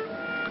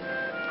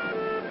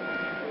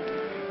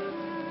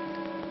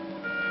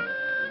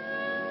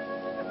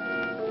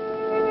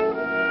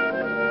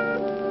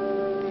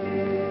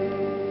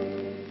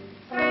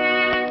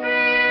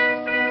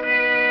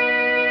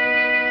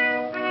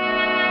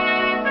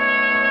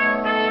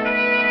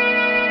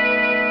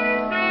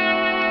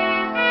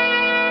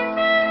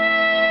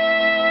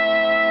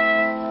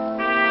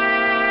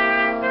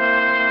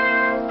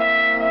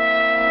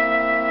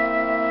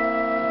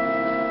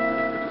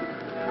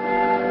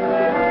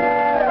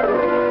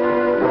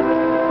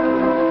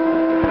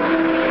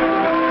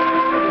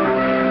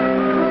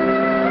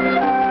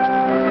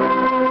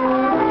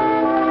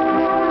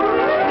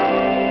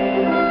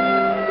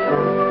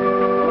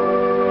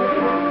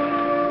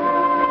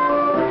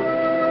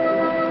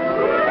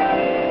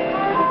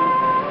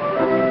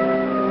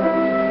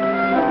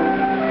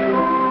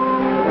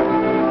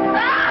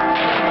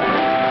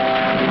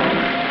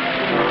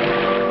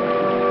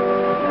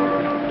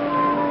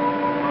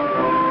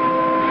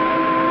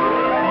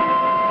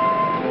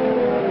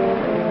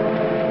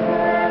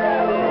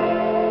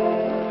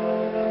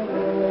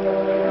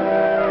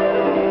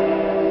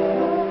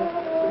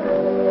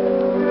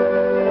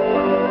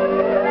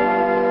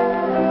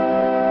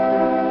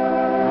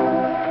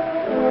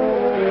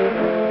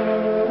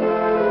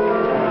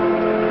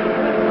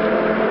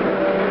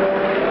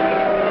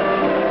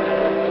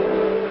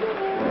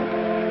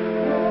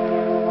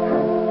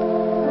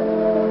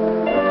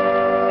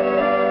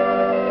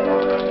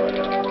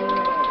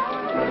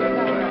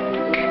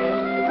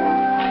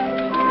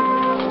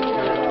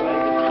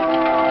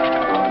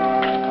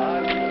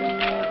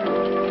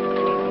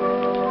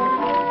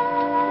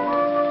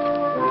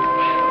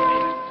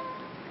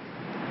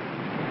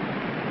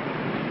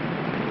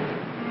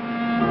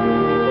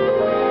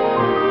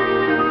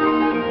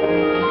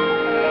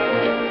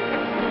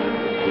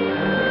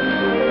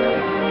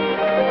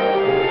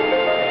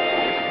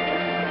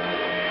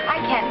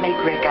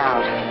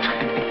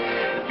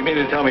 You mean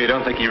to tell me you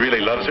don't think he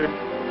really loves her?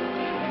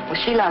 Well,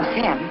 she loves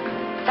him.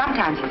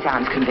 Sometimes he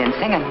sounds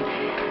convincing, and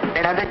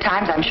then other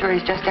times I'm sure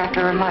he's just after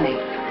her money.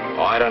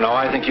 Oh, I don't know.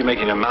 I think you're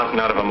making a mountain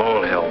out of a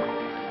molehill.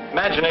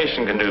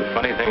 Imagination can do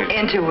funny things.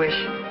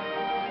 Intuition.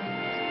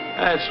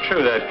 That's true.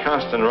 That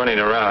constant running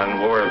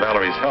around wore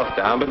Valerie's health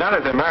down, but now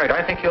that they're married,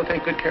 I think he'll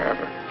take good care of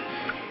her.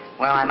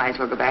 Well, I might as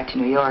well go back to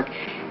New York.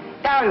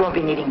 Valerie won't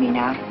be needing me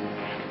now.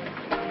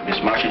 Miss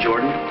Marcia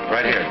Jordan?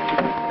 Right here.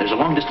 There's a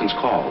long-distance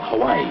call,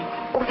 Hawaii.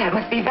 Oh, that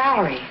must be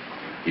Valerie.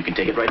 You can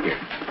take it right here.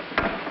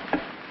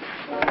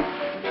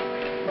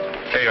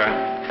 Here you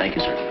are. Thank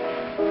you, sir.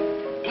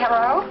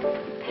 Hello?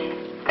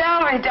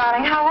 Valerie,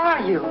 darling, how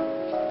are you?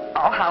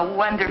 Oh, how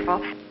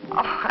wonderful.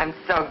 Oh, I'm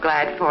so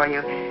glad for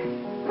you.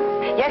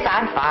 Yes,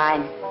 I'm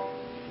fine.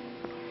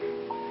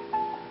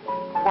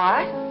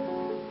 What?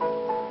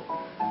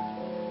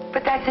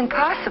 But that's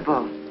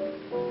impossible.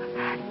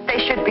 They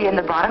should be in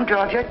the bottom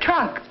drawer of your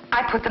trunk.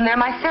 I put them there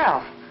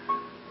myself.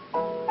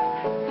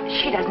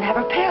 She doesn't have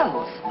her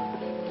pills.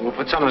 We'll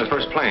put some on the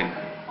first plane.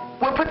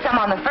 We'll put some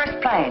on the first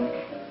plane.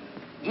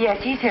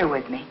 Yes, he's here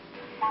with me.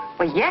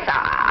 Well, yes,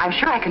 I'm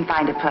sure I can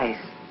find a place.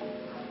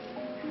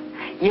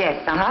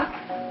 Yes, uh-huh.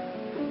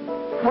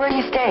 Where are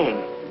you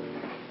staying?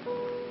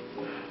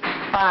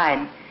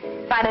 Fine.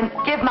 Fine, and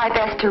give my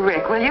best to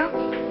Rick, will you?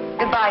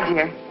 Goodbye,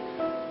 dear.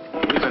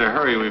 We better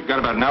hurry. We've got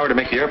about an hour to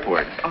make the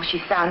airport. Oh,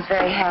 she sounds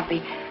very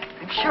happy.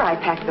 I'm sure I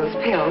packed those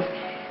pills.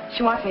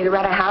 She wants me to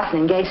rent a house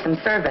and engage some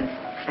servants.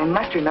 I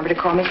must remember to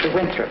call Mr.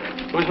 Winthrop.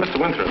 Who's Mr.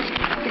 Winthrop?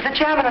 He's the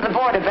chairman of the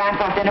board of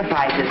Bancroft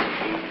Enterprises.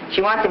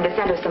 She wants him to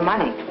send her some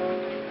money.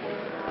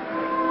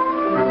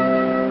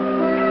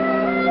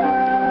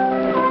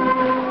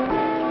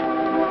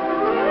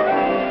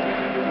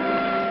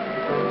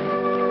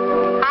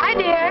 Hi,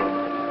 dear.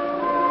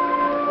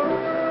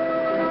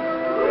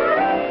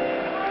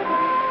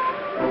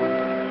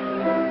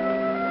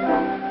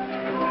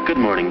 Good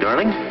morning,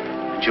 darling.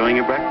 Enjoying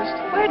your breakfast?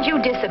 Where'd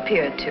you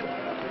disappear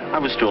to? I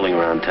was strolling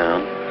around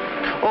town.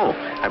 Oh,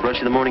 I brought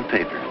you the morning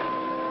paper.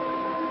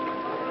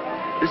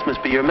 This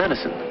must be your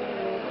medicine.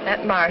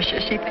 That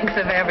Marcia, she thinks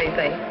of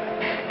everything.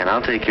 And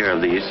I'll take care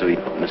of these so you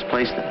don't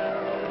misplace them.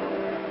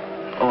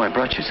 Oh, I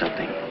brought you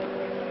something.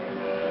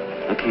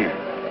 Look here.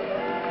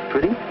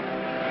 Pretty?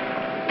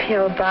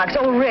 Pill box.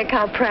 Oh, Rick,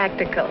 how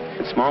practical.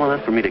 It's small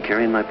enough for me to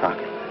carry in my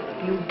pocket.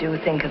 You do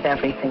think of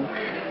everything.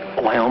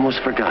 Oh, I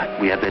almost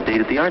forgot. We have that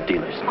date at the art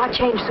dealer's. I'll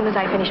change as soon as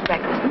I finish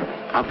breakfast.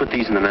 I'll put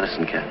these in the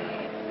medicine cabinet.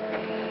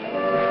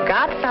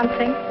 Got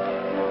something.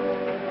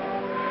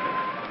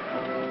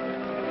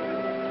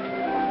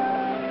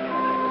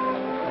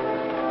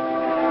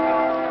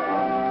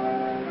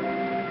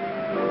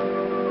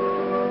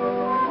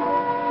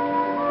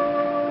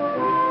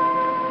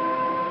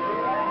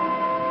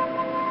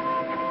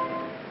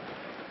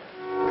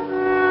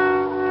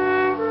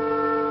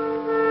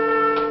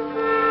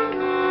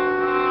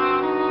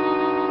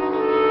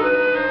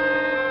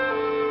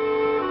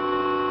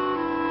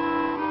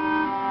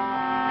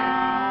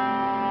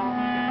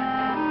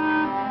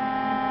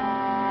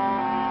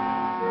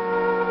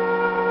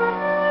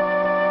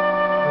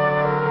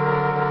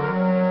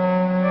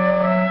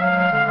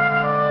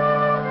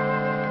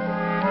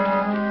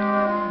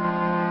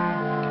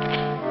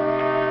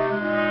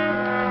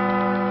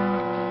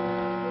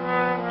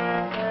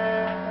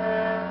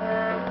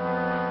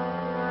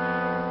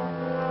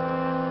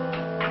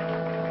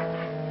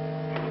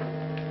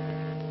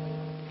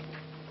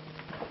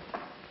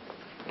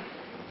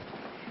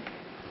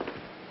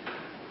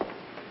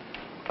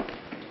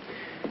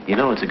 You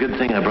know, it's a good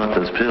thing I brought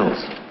those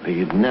pills.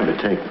 You'd never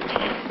take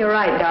them. You're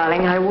right,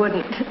 darling. I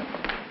wouldn't.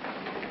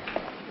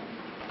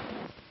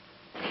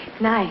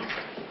 Nice.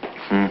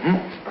 Mm-hmm.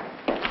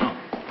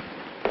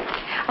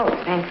 Oh,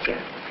 thank you.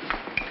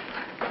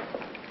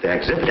 The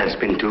exhibit has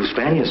been too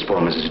strenuous for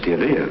Mrs.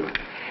 Darvel.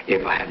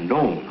 If I had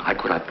known, I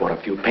could have brought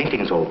a few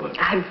paintings over.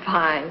 I'm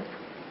fine.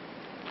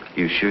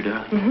 You sure,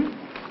 darling? Mm-hmm.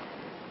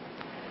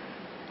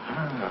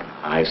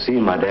 I see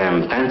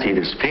Madame fancied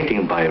this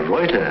painting by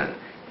Reuter.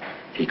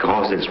 He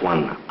calls this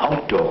one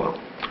outdoor.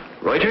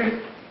 Reuter?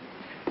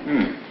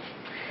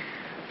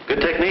 Good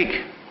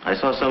technique. I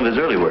saw some of his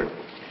early work.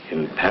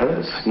 In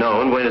Paris?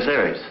 No, in Buenos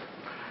Aires.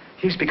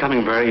 He's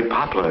becoming very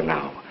popular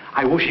now.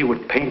 I wish he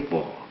would paint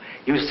more.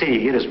 You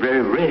see, it is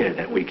very rare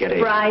that we get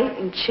a... Bright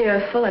and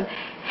cheerful, and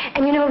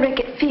you know, Rick,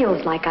 it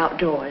feels like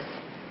outdoors.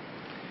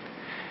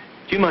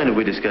 Do you mind if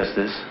we discuss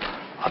this?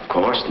 Of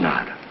course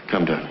not.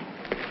 Come, darling.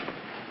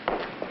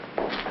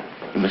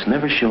 You must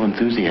never show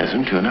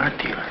enthusiasm to an art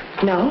dealer.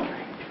 No?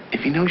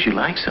 If he knows you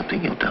like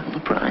something, he'll double the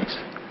price.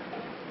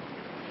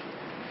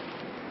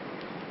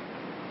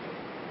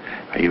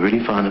 Are you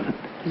really fond of it?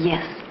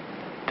 Yes.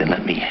 Then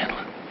let me handle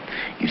it.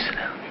 You sit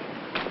down.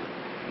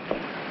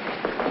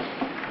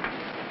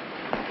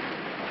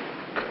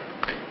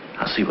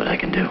 I'll see what I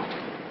can do.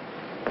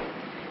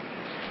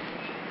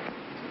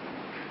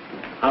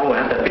 I will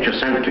have that picture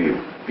sent to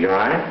you. You all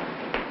right?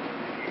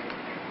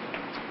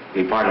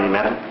 Will you pardon me,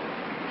 madam?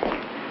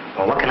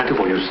 Well, what can I do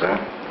for you, sir?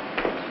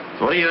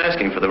 What are you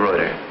asking for the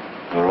Reuter?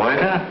 The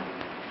Reuter?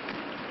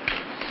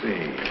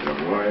 see.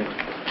 Awards,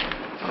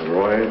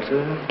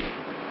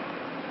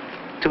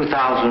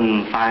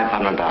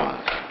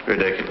 $2,500.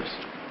 ridiculous.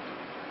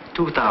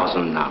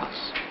 $2,000.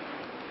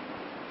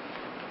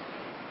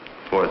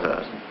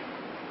 $4,000.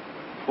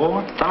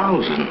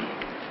 4,000.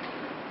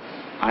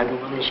 I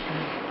don't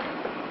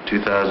understand.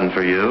 2,000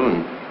 for you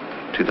and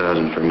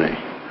 2,000 for me.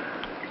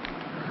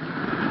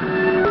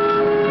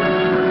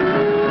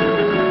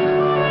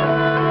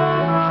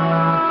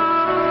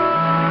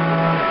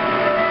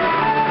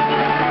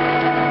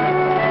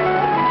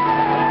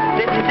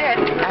 This is it.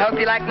 I hope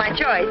you like my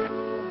choice.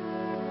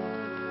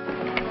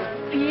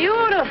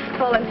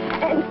 Beautiful,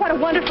 and what a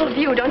wonderful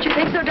view. Don't you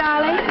think so,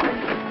 darling?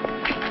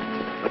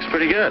 Looks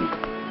pretty good.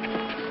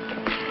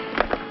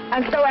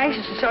 I'm so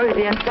anxious to show you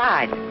the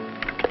inside.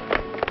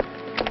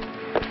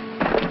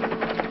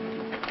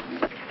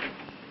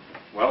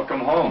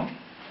 Welcome home.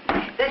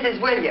 This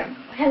is William.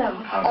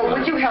 Hello. Oh,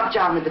 would you help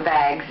John with the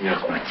bags? Yes,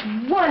 Oh, it's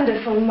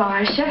wonderful,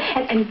 Marcia.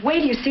 And wait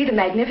till you see the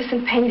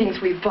magnificent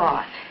paintings we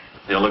bought.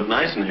 They'll look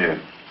nice in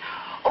here.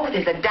 Oh,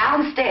 there's a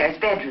downstairs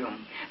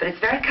bedroom, but it's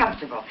very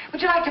comfortable.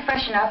 Would you like to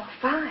freshen up?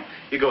 Fine.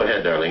 You go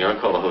ahead, darling. I'll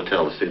call the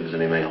hotel to see if there's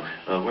any mail.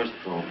 Where's the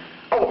phone?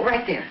 Oh,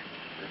 right there.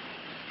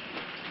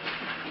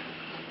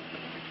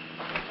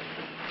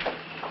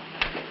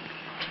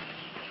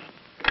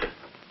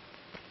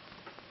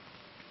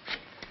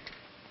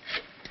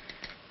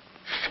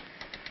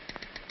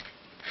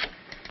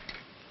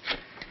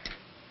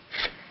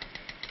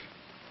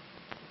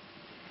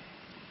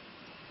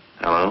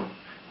 Hello?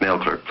 Mail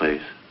clerk,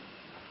 please.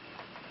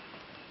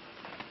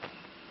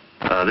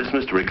 This is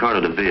Mr.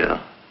 Ricardo de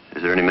Villa.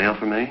 Is there any mail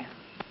for me?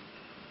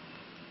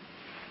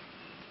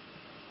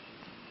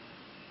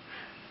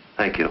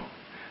 Thank you.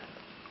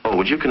 Oh,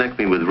 would you connect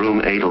me with room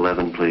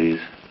 811, please?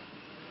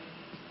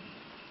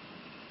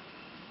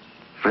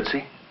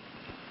 Fritzi?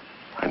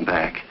 I'm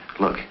back.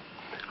 Look,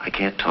 I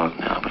can't talk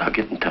now, but I'll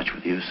get in touch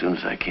with you as soon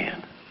as I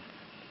can.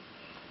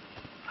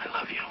 I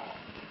love you.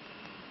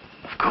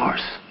 Of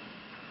course.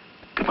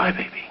 Goodbye,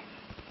 baby.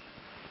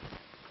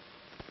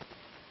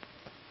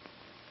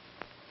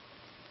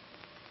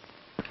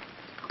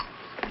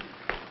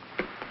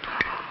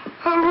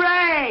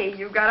 Hooray!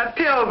 You got a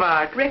pill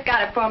box. Rick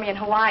got it for me in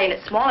Hawaii, and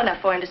it's small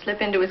enough for him to slip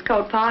into his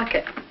coat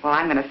pocket. Well,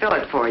 I'm going to fill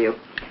it for you.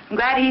 I'm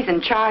glad he's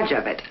in charge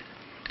of it.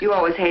 You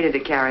always hated to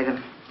carry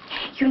them.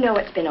 You know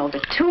it's been over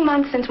 2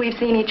 months since we've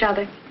seen each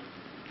other.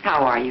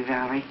 How are you,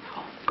 Valerie?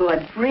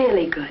 Good,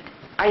 really good.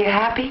 Are you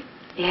happy?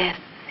 Yes,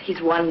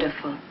 he's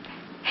wonderful.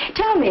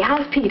 Tell me,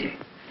 how's Peter?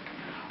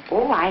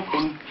 Oh, I've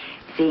been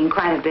seeing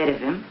quite a bit of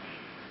him.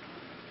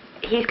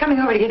 He's coming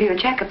over to give you a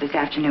checkup this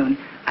afternoon.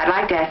 I'd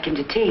like to ask him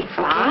to tea.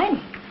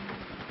 Fine.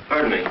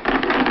 Pardon me.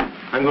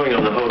 I'm going to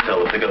the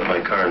hotel to pick up my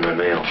car and my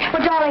mail.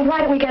 Well, darling, why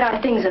don't we get our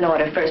things in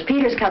order first?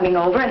 Peter's coming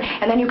over,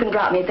 and then you can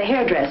drop me at the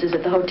hairdresser's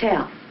at the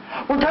hotel.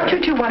 Well, don't you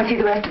two want to see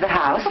the rest of the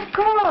house? Of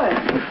course.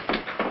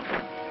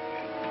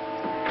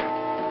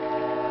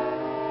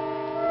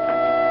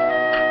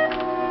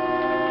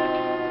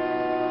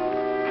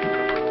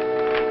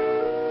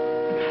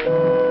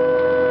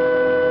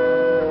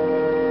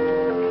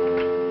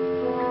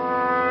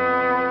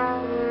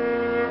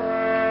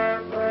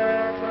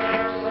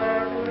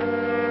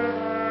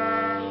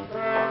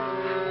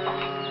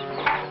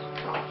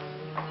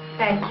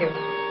 Thank you.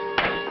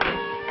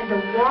 And the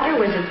water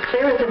was as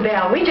clear as a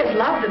bell. We just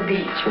love the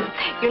beach.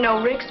 You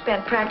know, Rick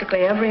spent practically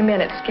every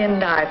minute skin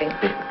diving.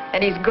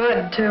 And he's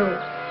good, too.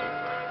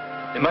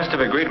 They must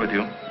have agreed with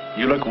you.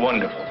 You look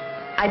wonderful.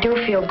 I do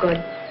feel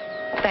good,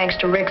 thanks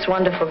to Rick's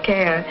wonderful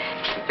care.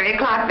 3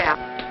 o'clock bell.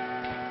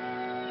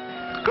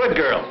 Good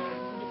girl.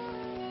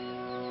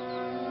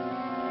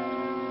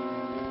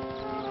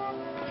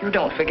 You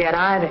don't forget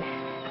either.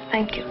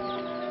 Thank you.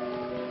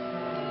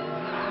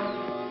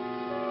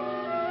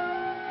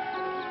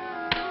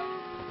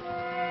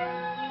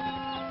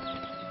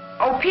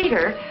 Oh,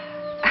 Peter,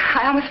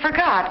 I almost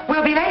forgot.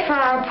 We'll be late for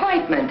our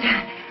appointment.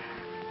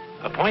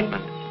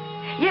 Appointment?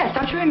 Yes,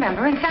 don't you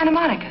remember? In Santa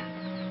Monica.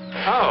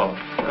 Oh.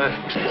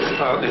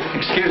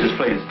 Excuse us,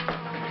 please.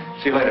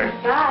 See you later.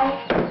 Bye.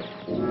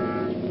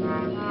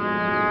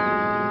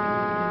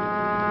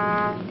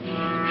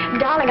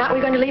 Darling, aren't we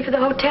going to leave for the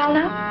hotel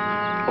now?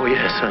 Oh,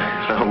 yes.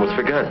 I almost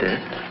forgot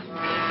that.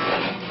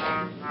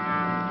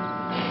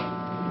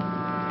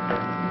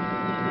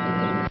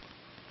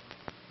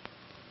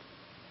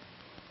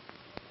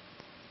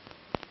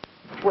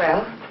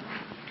 Well?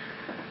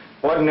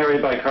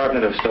 Ordinary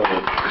bicarbonate of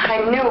sodium.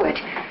 I knew it.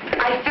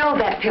 I filled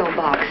that pill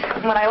box.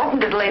 When I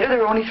opened it later, there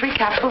were only 3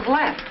 capsules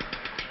left.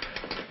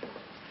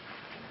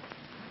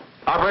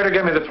 Operator,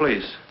 give me the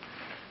police.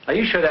 Are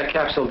you sure that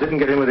capsule didn't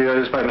get in with the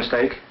others by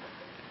mistake?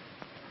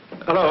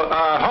 Hello,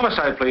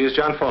 homicide, please.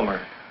 John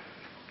Fulmer.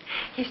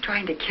 He's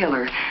trying to kill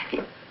her.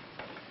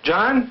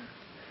 John?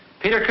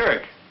 Peter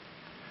Kirk.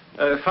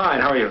 Fine,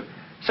 how are you?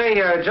 Say,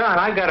 John,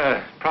 I've got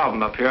a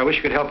problem up here. I wish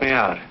you could help me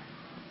out.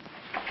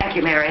 Thank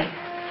you, Mary.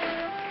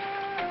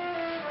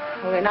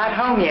 Well, they're not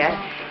home yet.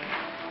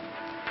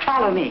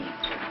 Follow me.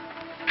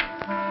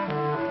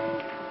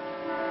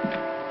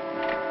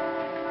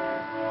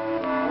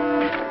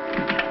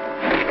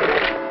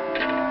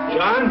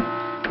 John?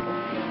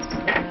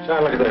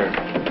 John, look there.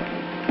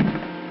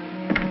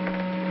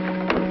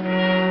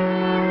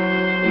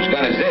 Whose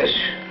gun is this?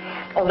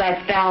 Oh,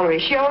 that's Valerie.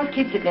 She always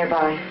keeps it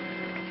nearby.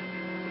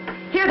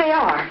 Here they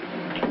are.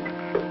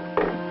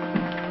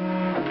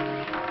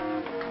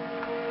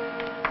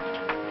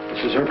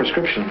 This is her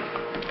prescription.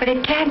 But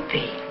it can't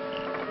be.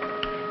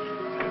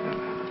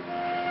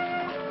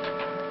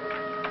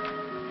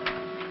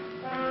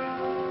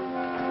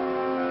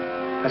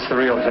 That's the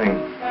real thing.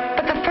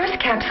 But the first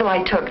capsule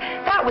I took,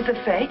 that was a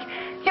fake.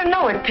 You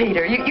know it,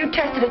 Peter. You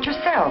tested it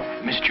yourself.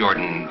 Miss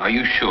Jordan, are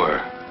you sure?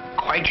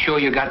 Quite sure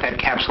you got that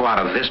capsule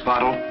out of this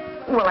bottle?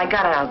 Well, I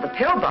got it out of the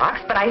pill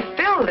box, but I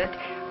filled it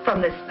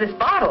from this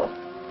bottle.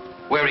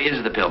 Where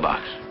is the pill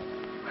box?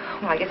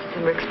 Well, I guess it's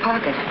in Rick's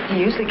pocket. He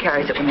usually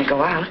carries it when they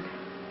go out.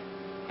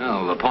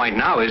 Well, the point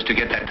now is to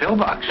get that pill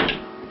box.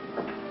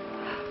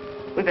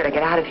 We better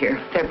get out of here.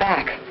 They're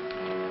back.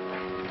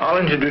 I'll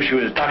introduce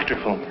you as Dr.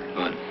 Fulmer.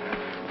 Good.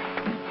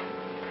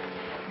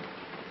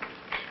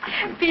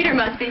 Peter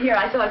must be here.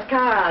 I saw his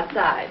car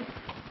outside.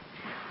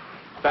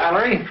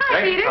 Valerie?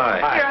 Hi, Peter.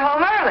 Hi. You're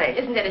home early.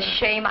 Isn't it a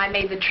shame I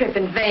made the trip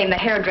in vain? The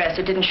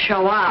hairdresser didn't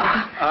show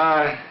up.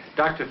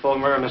 Dr.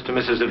 Fulmer and Mr. and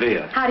Mrs.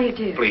 Avil. How do you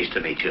do? Pleased to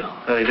meet you.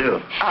 How do you do?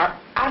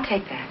 I'll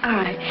take that. All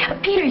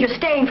right. Peter, you're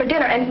staying for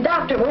dinner. And,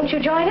 Doctor, won't you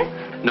join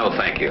us? No,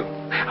 thank you.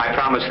 I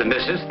promised the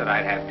missus that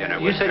I'd have dinner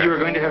You with said her. you were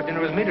going to have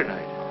dinner with me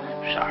tonight.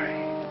 Sorry.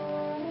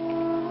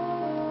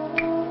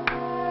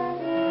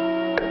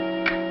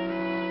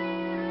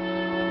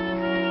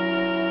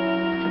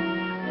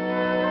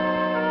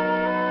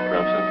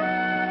 Drop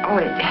something? Oh,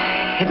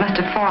 it must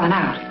have fallen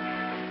out.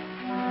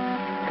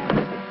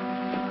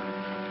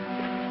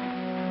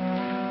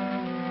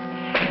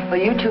 Well,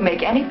 you two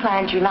make any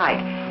plans you like.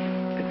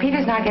 But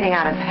Peter's not getting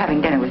out of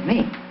having dinner with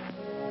me.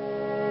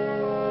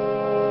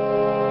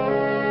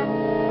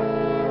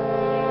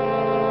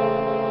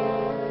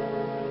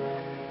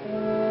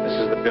 This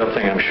is the real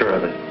thing, I'm sure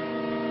of it.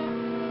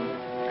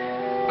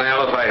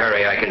 Well, if I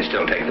hurry, I can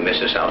still take the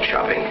missus out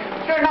shopping.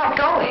 You're not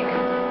going.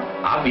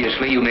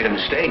 Obviously, you made a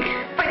mistake.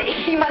 But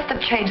he must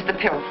have changed the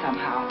pill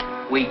somehow.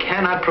 We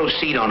cannot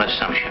proceed on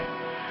assumption.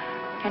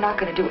 You're not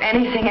going to do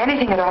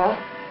anything at all.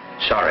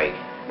 Sorry.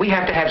 We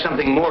have to have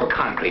something more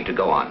concrete to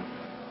go on.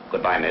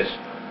 Goodbye, miss.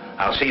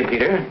 I'll see you,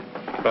 Peter.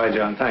 Bye,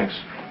 John. Thanks.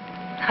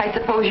 I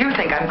suppose you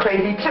think I'm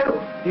crazy, too.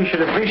 You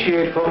should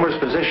appreciate Fulmer's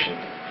position.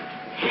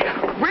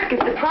 Rick is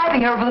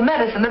depriving her of the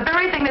medicine, the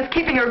very thing that's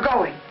keeping her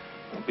going.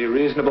 Be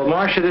reasonable,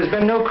 Marcia. There's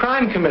been no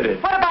crime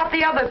committed. What about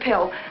the other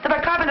pill, the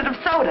bicarbonate of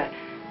soda?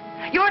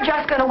 You're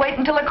just going to wait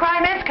until a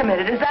crime is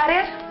committed, is that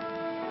it?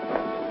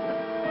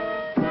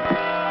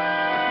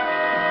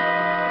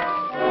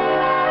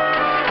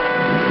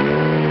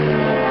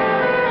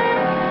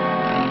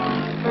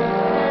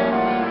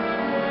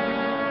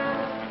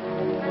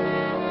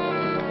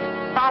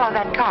 Follow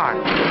that car.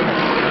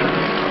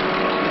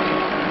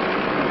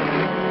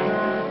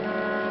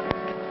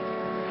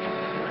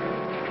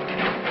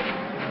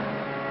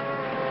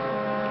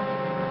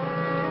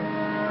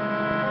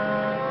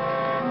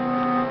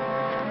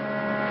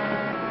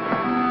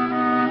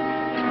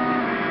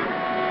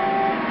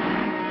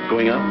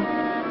 Going up?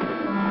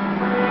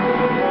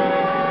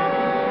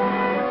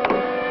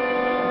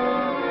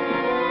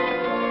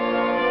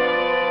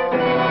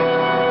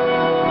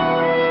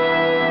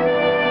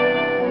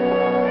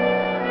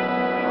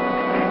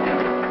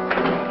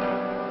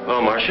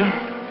 Well, Marcia,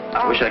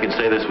 I wish I could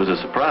say this was a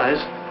surprise.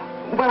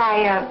 Well,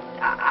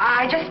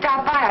 I just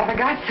stopped by. I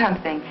forgot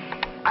something.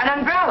 An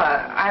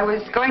umbrella. I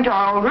was going to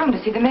our old room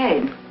to see the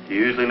maid. Do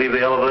you usually leave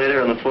the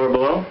elevator on the floor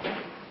below?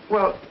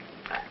 Well,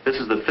 This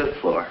is the 5th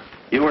floor.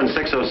 You were in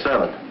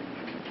 607.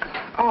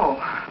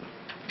 oh.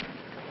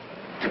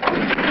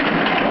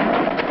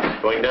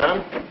 Going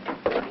down?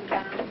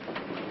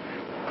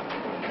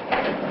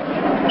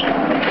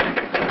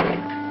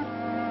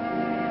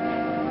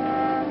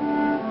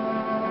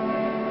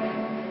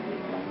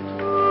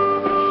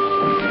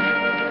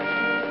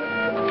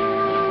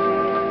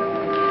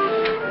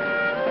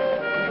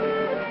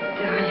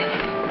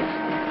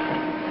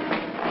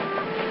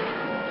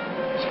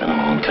 It's been a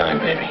long time,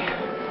 baby.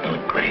 You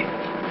look great.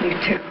 You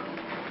too.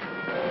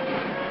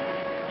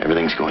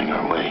 Everything's going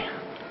our way.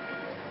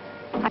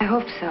 I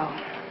hope so.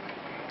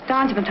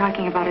 Don's been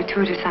talking about a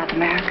tour to South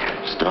America.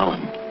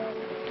 Stalin.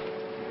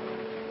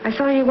 I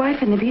saw your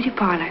wife in the beauty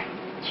parlor.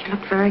 She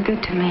looked very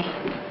good to me.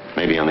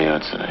 Maybe on the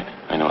outside.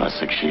 I know how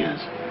sick she is.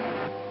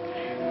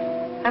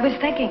 I was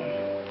thinking,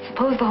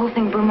 suppose the whole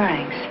thing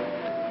boomerangs.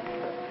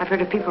 I've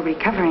heard of people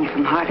recovering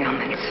from heart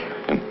ailments.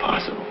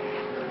 Impossible.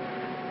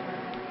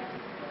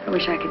 I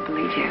wish I could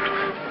believe you.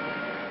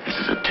 This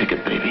is a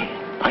ticket, baby.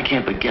 I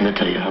can't begin to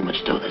tell you how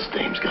much dough this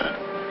dame's got.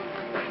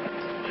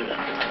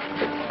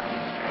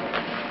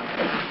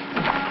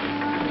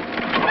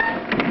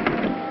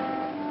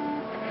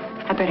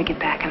 I better get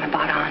back. I'm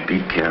about on. Be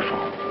careful.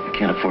 I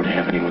can't afford to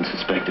have anyone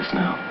suspect us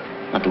now.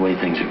 Not the way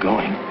things are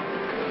going.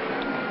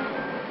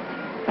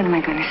 When am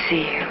I going to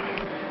see you?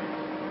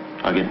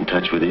 I'll get in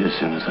touch with you as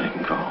soon as I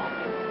can call.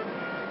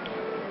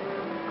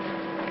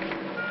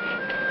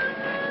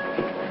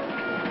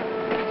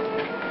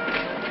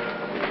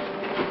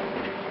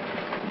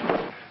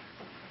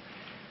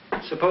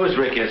 Suppose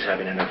Rick is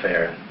having an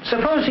affair.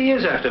 Suppose he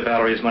is after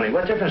Valerie's money.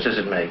 What difference does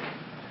it make?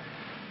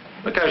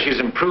 Look how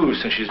she's improved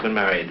since she's been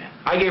married.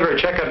 I gave her a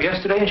checkup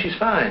yesterday and she's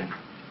fine.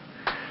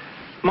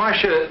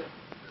 Marcia,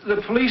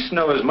 the police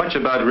know as much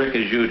about Rick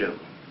as you do.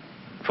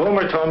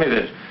 Fulmer told me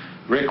that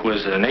Rick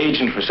was an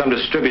agent for some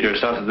distributor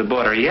south of the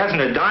border. He hasn't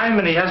a dime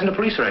and he hasn't a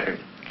police record.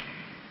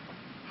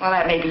 Well,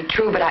 that may be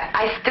true, but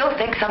I still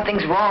think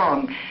something's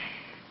wrong.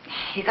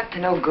 He's up to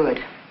no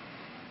good.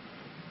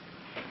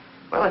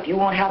 Well, if you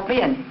won't help me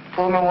and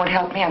Fulmer won't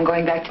help me, I'm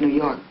going back to New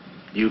York.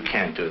 You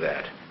can't do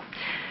that.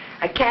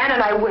 I can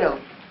and I will.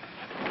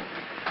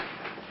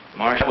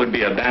 Marcia would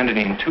be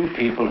abandoning two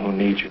people who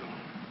need you.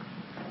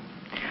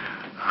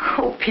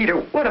 Oh, Peter,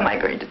 what am I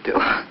going to do?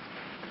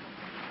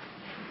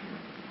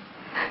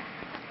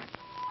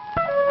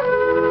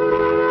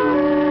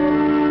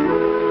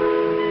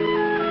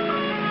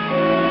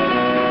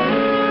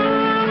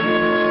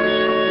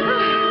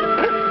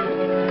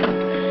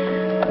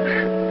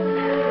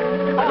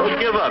 Don't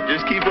give up.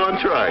 Just keep on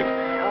trying.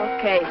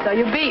 Okay, so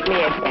you beat me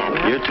again,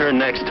 huh? Your turn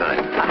next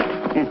time.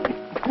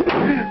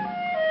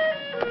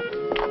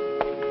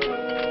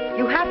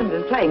 You haven't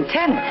been playing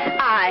tennis.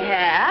 I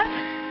have.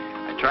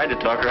 I tried to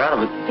talk her out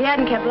of it. If he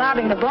hadn't kept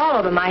lobbing the ball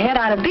over my head,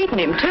 I'd have beaten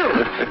him, too.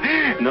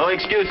 No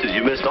excuses.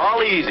 You missed all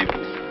the easy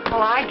ones.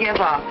 Well, I give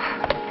up.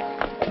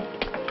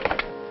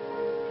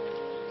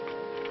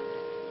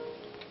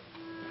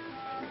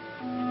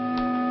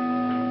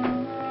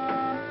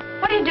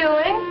 What are you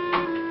doing?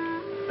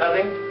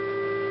 Nothing.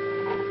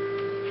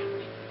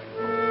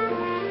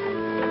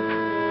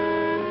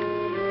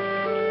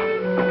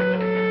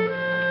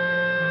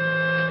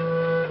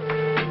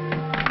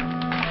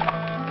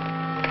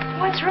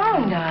 What's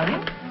wrong,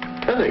 darling?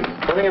 Nothing.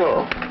 Nothing at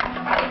all.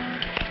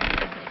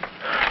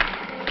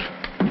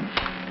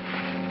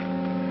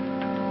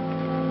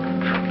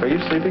 Are you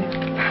sleepy?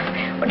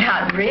 Well,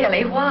 not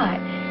really. Why?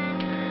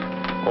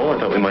 Oh, I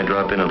thought we might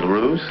drop in at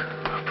LaRue's.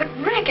 But,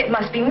 Rick, it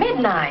must be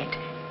midnight.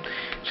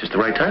 It's just the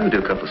right time to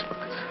do a couple of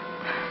spots.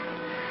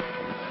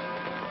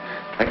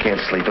 I can't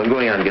sleep. I'm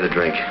going out and get a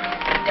drink.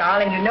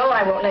 Darling, you know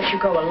I won't let you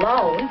go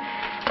alone.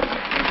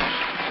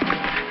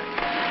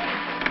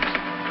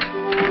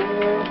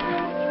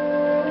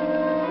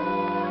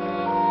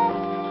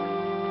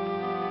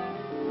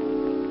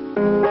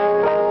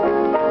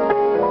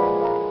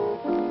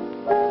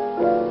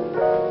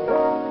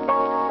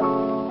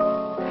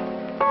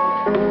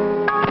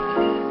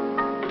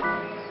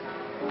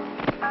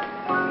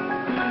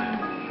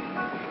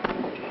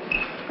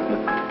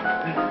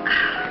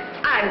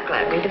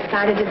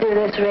 Decided to do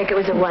this, Rick. It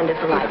was a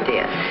wonderful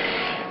idea.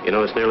 You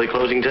know, it's nearly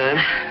closing time.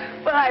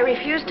 Well, I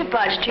refuse to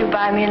budge till you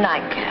buy me a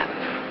nightcap.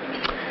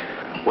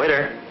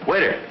 Waiter,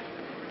 waiter.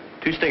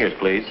 2 stingers,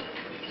 please.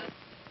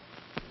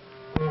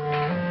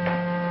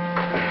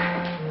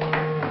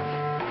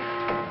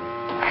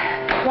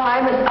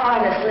 Why must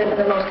artists live in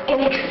the most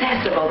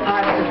inaccessible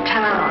parts of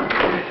town?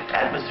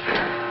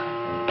 Atmosphere.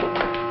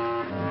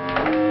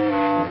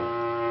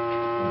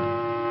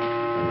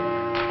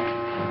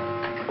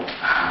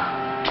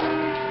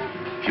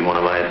 If you want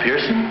to buy a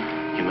piercing,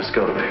 you must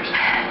go to Pearson.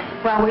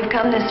 Well, we've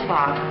come this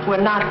far.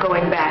 We're not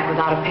going back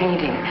without a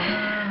painting.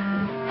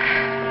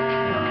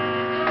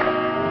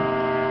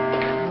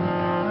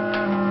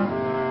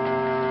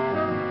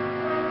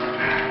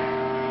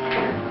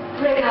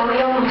 Rick, are we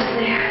almost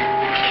there?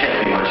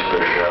 Can't be much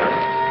further, darling.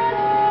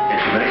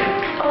 Can't you make it?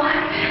 Oh,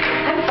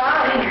 I'm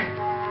fine.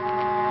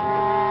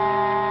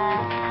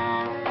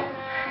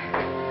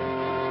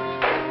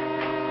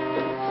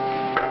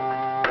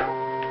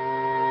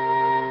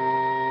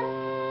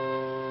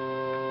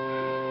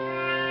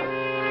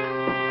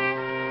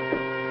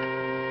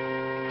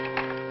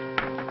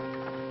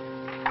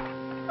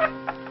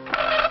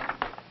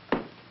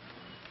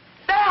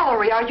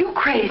 Are you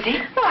crazy?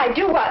 Well, I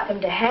do want them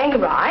to hang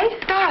right.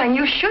 Darling,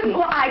 you shouldn't.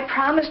 Well, I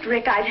promised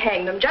Rick I'd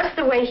hang them just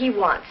the way he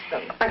wants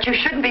them. But you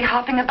shouldn't be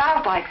hopping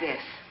about like this.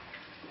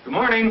 Good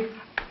morning.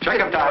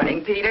 Checkup time. Good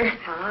morning, Peter.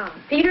 Ah,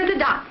 Peter the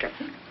doctor.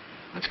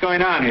 What's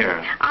going on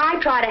here? I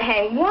try to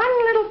hang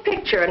one little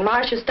picture and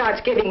Marcia starts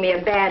giving me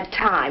a bad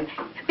time.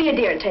 Be a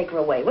dear and take her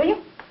away, will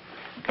you?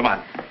 Come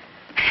on.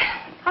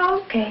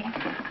 Okay.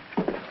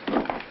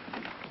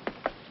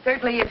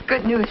 Certainly it's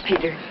good news,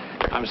 Peter.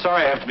 I'm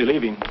sorry I have to be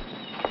leaving.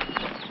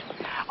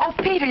 Oh,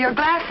 Peter, your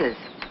glasses.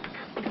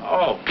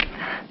 Oh.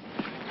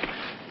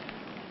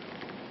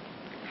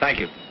 Thank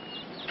you.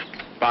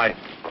 Bye.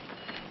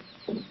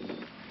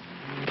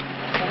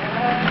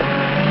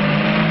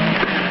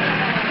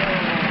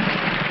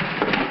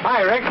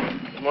 Hi, Rick.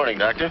 Good morning,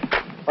 Doctor.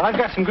 Well, I've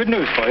got some good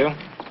news for you.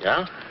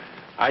 Yeah?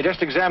 I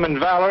just examined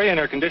Valerie, and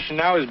her condition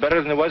now is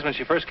better than it was when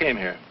she first came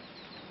here.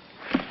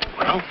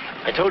 Well,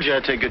 I told you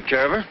I'd take good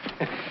care of her.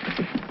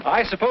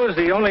 I suppose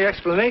the only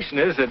explanation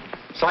is that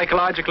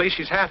psychologically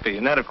she's happy,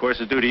 and that, of course,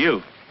 is due to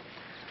you.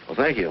 Well,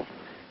 thank you.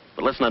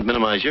 But let's not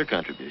minimize your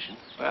contribution.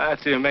 Well,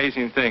 that's the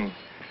amazing thing.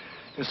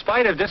 In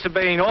spite of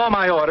disobeying all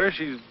my orders,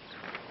 she's...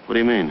 What do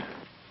you mean?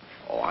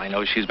 Oh, I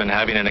know she's been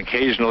having an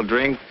occasional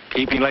drink,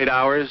 keeping late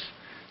hours,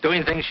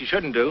 doing things she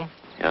shouldn't do.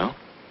 Yeah?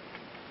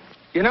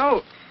 You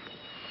know,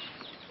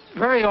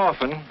 very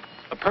often,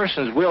 a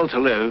person's will to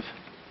live,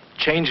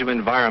 change of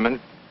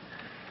environment,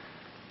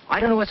 I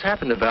don't know what's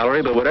happened to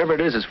Valerie, but whatever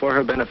it is for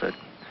her benefit.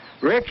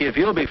 Rick, if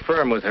you'll be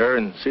firm with her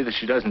and see that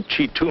she doesn't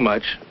cheat too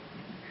much,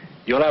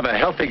 you'll have a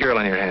healthy girl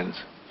on your hands.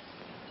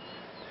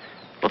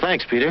 Well,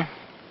 thanks, Peter.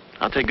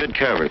 I'll take good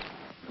care of her.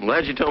 I'm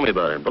glad you told me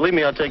about it. Believe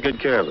me, I'll take good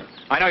care of her.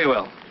 I know you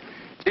will.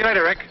 See you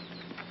later, Rick.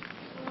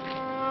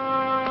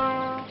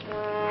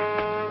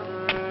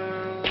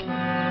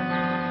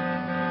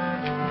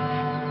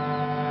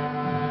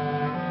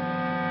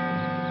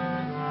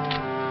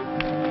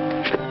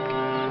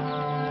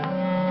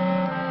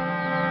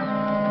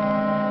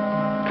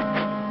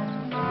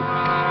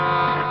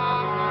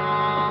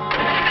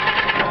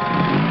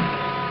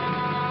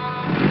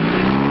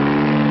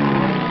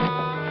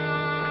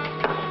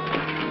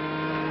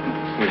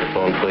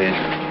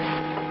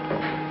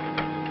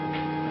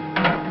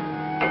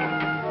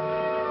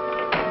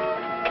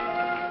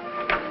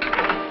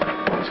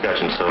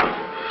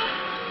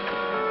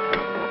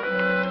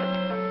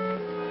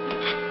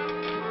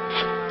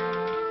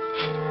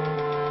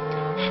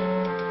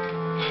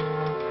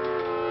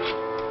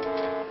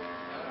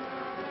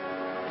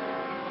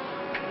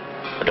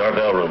 The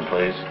Darvel room,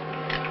 please.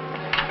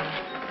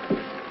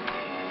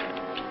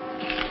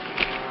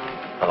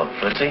 Hello,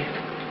 Fritzi?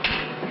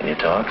 Can you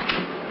talk?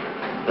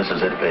 This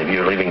is it, baby.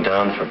 You're leaving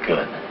town for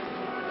good.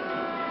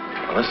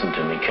 Now listen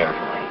to me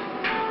carefully.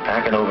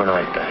 Pack an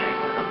overnight bag.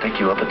 I'll pick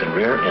you up at the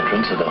rear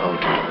entrance of the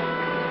hotel.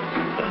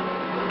 Good.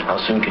 How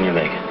soon can you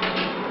make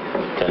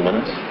it? 10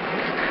 minutes?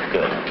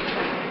 Good.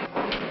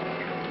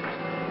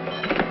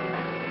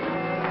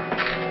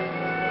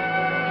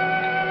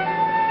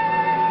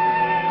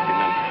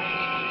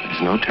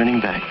 No turning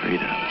back for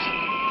either of us.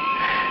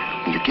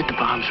 When you get to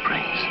Palm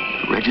Springs,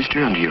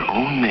 register under your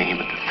own name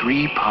at the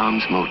Three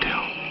Palms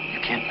Motel.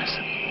 You can't miss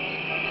it.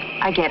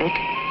 I get it.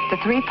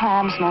 The Three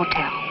Palms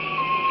Motel.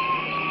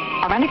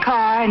 I'll rent a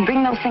car and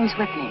bring those things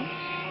with me.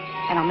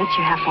 And I'll meet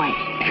you halfway.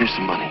 Here's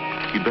some money.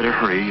 You'd better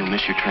hurry or you'll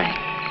miss your train.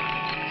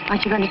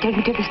 Aren't you going to take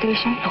me to the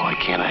station? No, I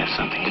can't. I have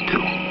something to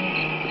do.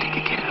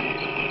 Take a cab.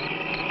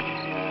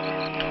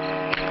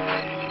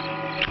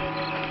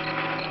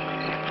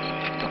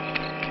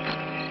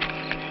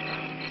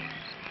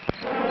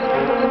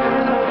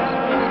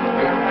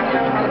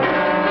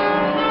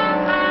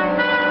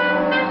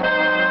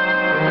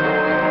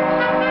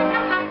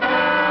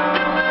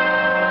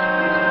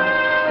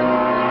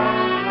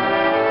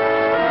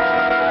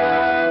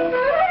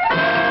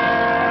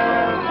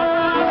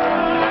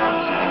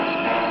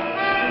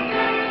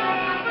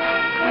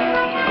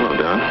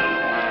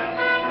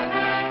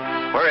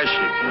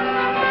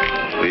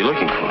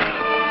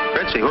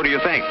 Who do you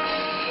think?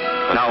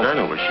 Now, I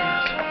know where she is.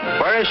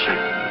 Where is she?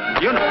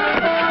 You know.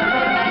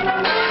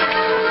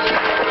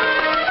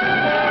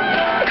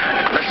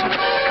 Listen,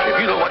 if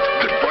you know what's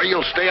good for you,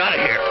 you'll stay out of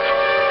here.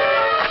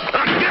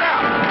 Now, get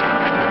out!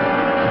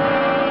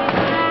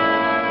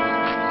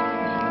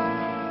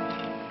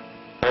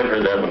 I've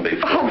heard that one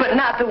before. Oh, but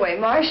not the way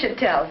Marcia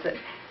tells it.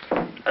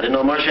 I didn't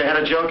know Marcia had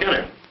a joke in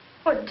her.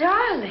 Oh,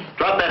 darling.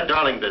 Drop that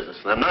darling business.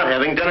 I'm not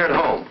having dinner at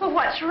home. Well,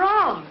 what's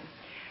wrong?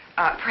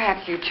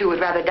 Perhaps you two would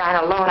rather dine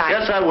alone.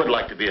 Yes, I would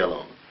like to be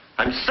alone.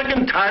 I'm sick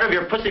and tired of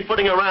your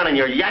pussyfooting around and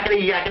your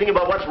yakety-yakety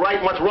about what's right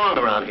and what's wrong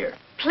around here.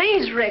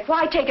 Please, Rick,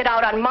 why take it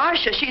out on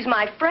Marcia? She's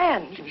my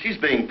friend. She's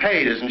being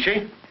paid, isn't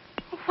she?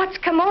 What's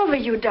come over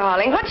you,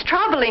 darling? What's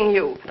troubling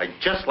you? I'd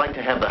just like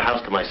to have the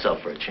house to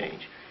myself for a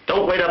change.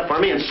 Don't wait up for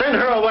me and send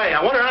her away.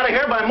 I want her out of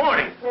here by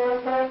morning.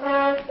 There's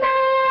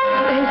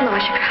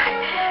Marcia.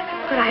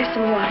 Could I have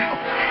some water?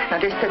 Now,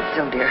 just sit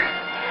still, dear.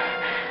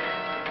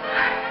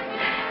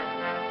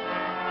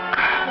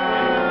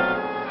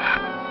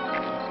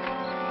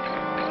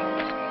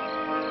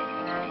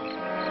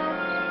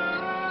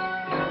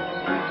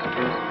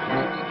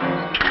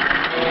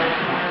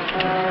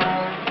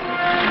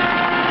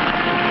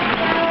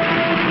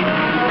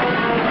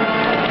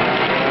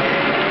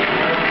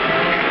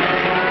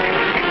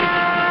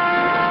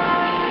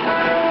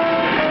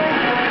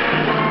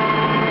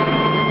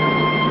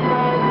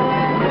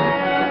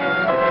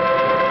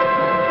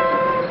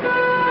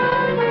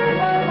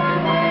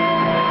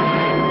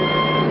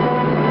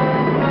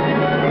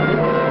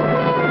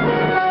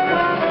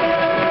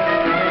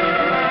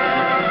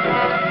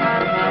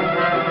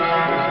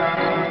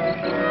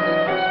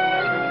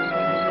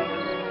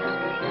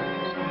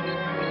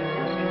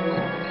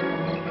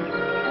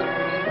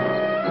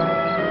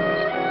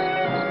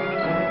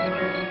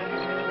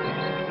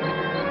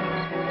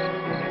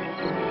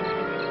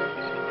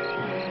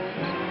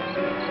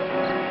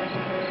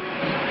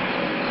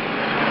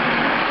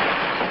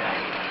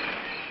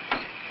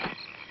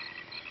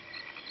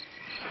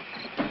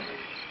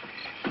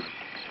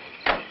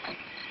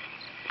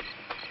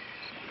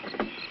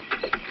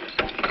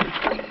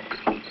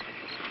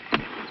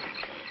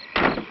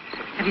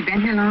 Have you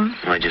been here long?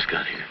 Oh, I just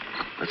got here.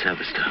 Let's have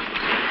the stuff.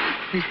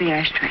 Where's the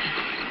ashtray?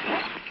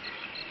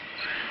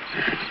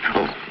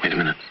 Oh, wait a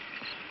minute.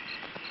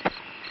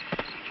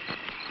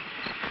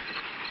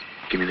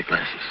 Give me the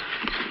glasses.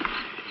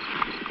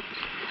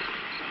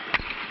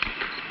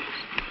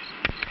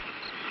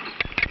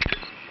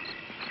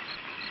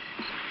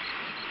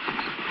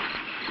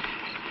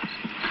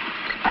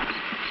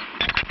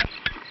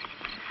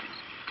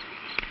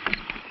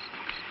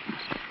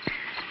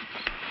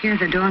 Here are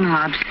the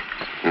doorknobs.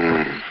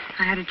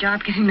 I had a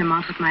job getting them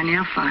off with my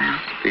nail file.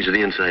 These are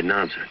the inside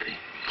knobs, aren't they?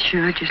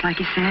 Sure, just like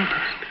you said.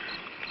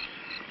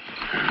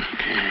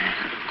 Okay.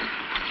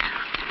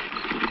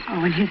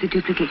 Oh, and here's a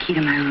duplicate key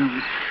to my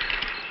room.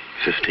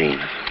 15.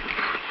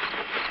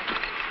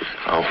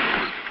 Oh,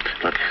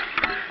 look,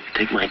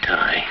 take my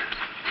tie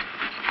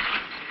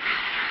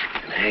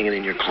and hang it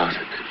in your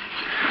closet.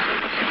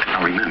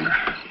 Now remember,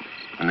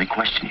 when they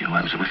question you,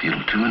 I was with you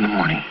till 2 in the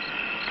morning.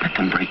 Let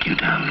them break you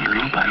down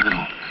little by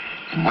little.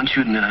 And once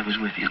you admit I was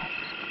with you,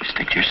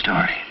 stick to your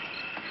story.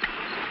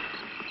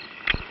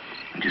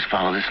 And just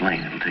follow this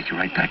lane. It'll take you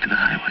right back to the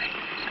highway.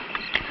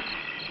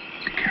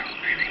 Be careful,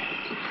 baby.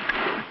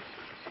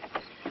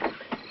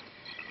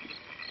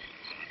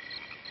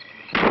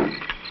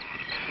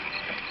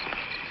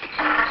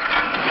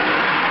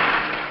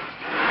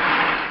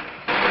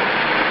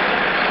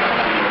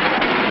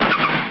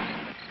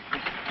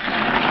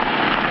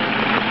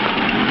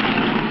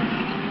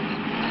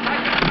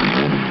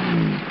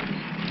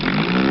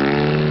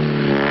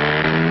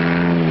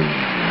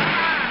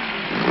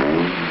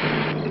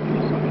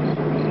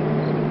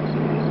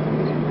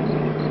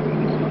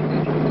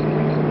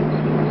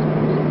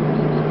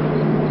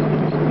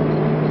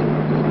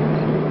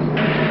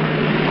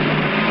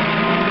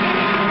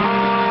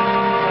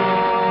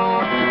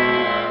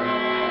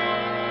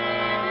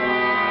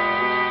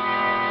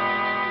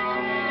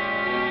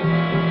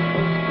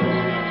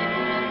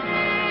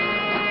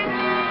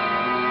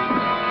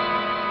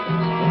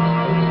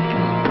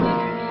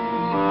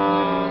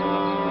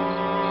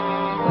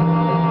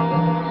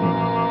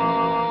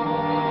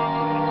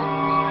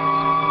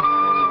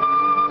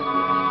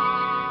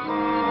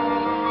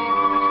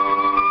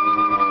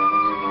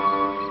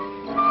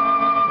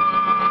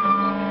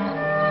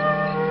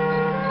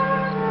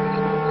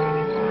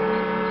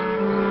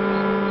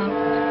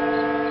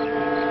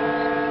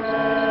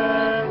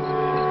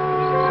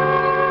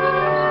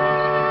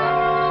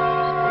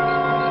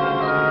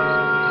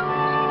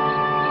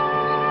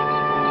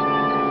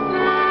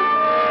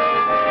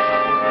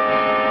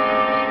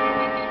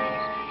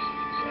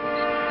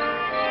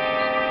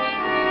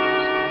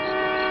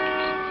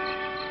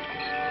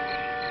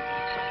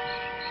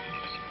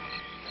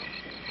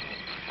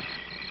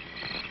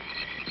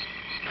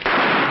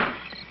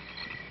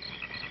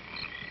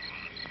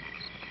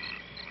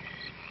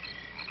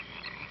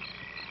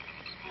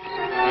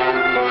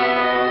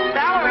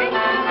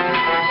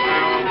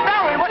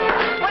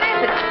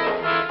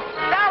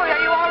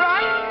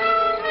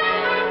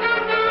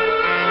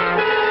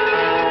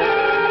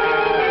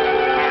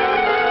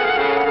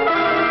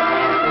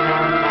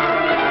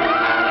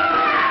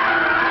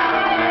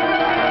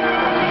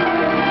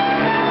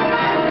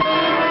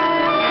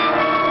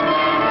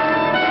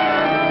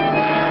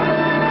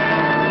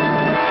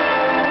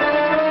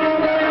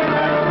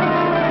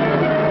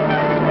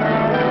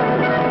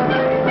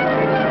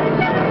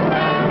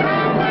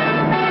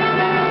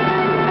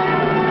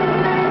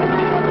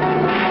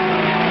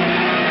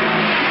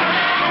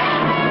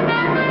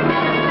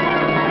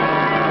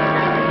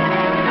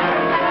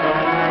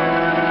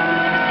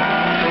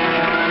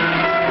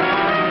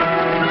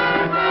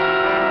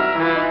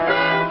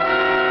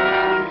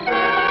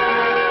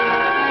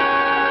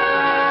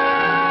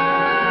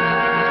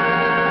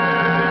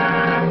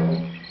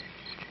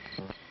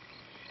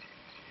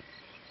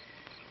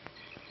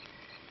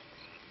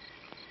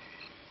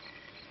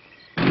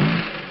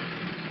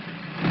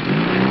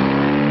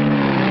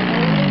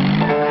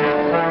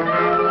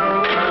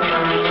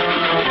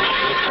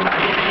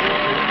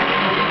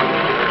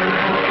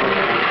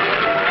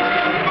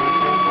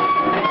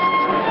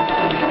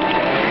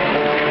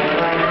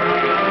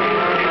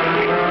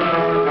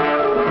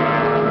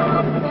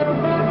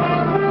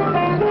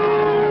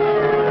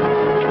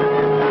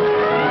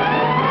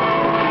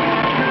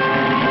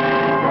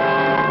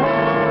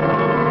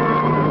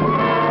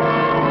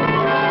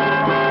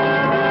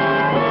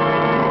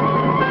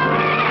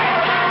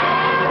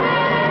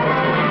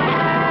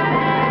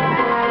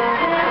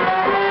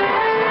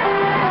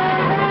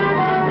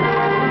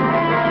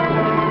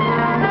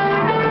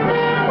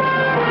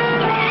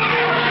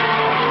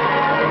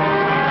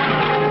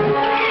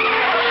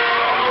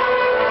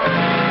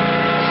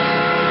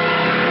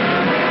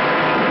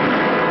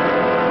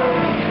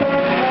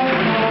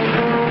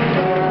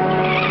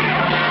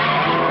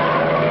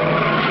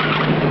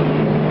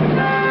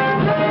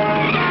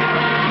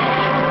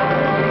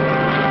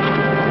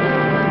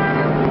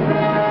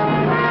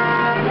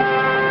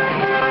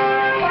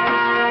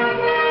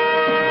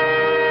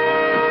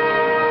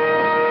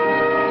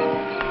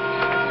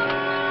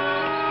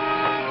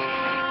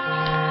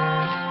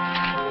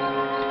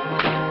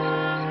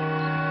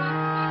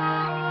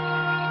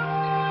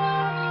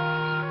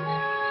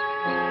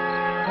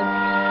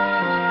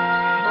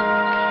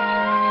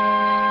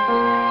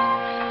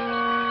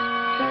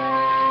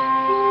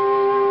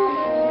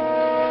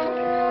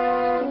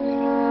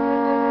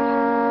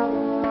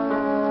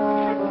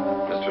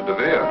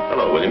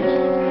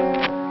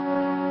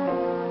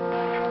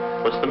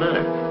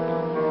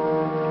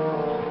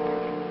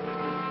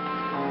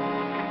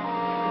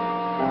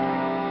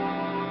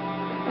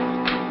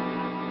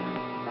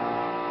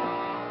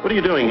 What are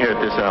you doing here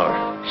at this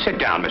hour? Sit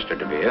down, Mr.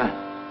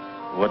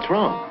 DeVere. What's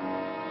wrong?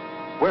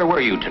 Where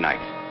were you tonight?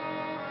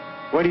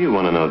 Why do you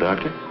want to know,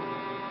 Doctor?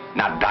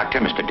 Not Doctor,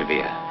 Mr.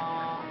 DeVere.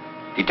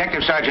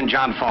 Detective Sergeant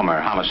John Fulmer,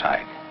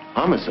 homicide.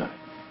 Homicide?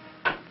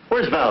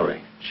 Where's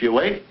Valerie? She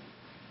awake?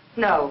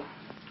 No,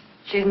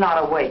 she's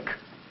not awake.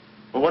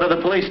 Well, what are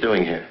the police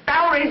doing here?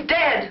 Valerie's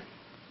dead.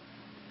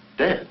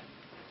 Dead?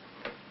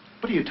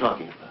 What are you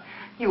talking about?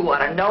 You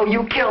want to know?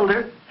 You killed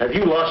her. Have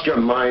you lost your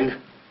mind?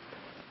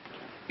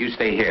 You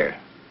stay here.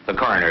 The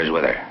coroner's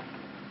with her.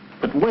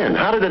 But when?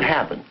 How did it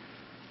happen?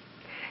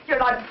 You're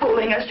not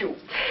fooling us, you...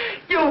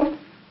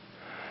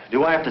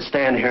 Do I have to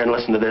stand here and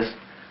listen to this?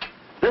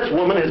 This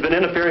woman has been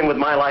interfering with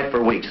my life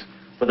for weeks,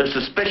 with her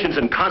suspicions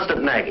and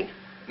constant nagging.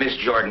 Miss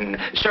Jordan,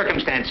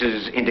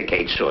 circumstances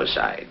indicate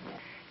suicide.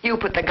 You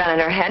put the gun in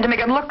her hand to make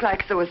it look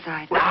like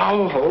suicide.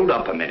 Now, hold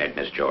up a minute,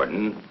 Miss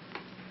Jordan.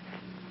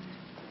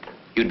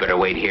 You'd better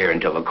wait here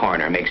until the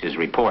coroner makes his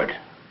report.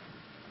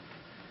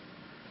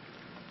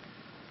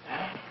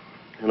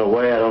 In a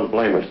way, I don't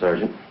blame her,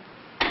 Sergeant.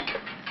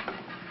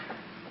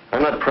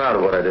 I'm not proud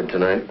of what I did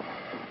tonight.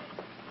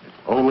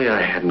 If only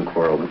I hadn't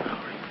quarreled with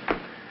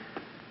Valerie.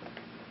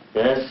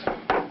 Yes,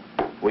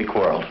 we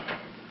quarreled.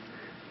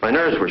 My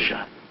nerves were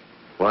shot.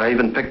 Well, I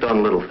even picked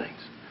on little things.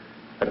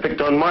 I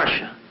picked on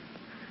Marcia.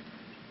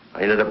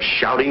 I ended up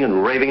shouting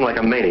and raving like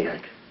a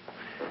maniac.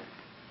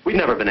 We'd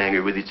never been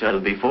angry with each other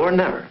before,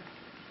 never.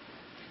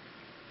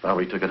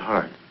 Valerie took it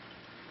hard.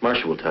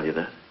 Marcia will tell you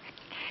that.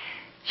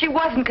 She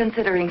wasn't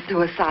considering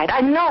suicide.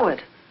 I know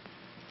it.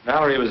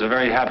 Valerie was a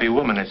very happy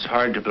woman. It's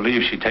hard to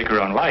believe she'd take her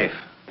own life.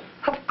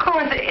 Of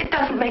course, it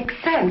doesn't make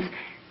sense.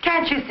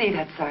 Can't you see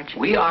that, Sergeant?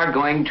 We are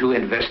going to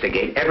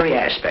investigate every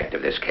aspect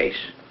of this case.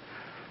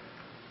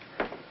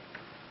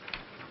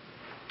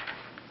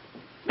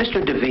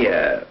 Mr.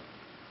 DeVere,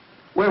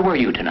 where were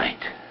you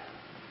tonight?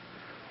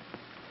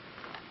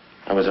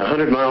 I was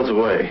 100 miles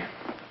away,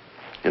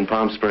 in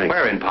Palm Springs.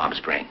 Where in Palm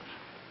Springs?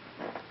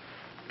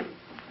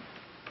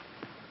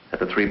 At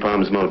the Three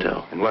Palms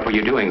Motel. And what were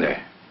you doing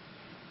there?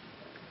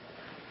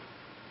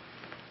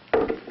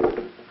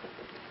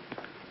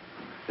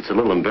 It's a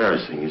little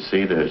embarrassing. You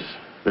see, there's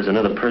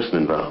another person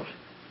involved.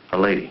 A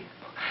lady.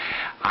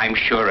 I'm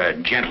sure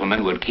a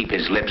gentleman would keep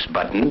his lips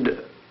buttoned.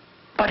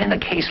 But in a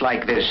case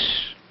like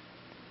this,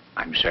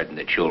 I'm certain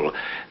that you'll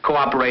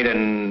cooperate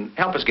and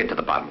help us get to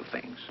the bottom of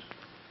things.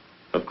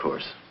 Of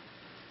course.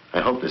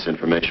 I hope this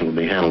information will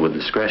be handled with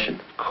discretion.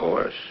 Of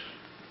course.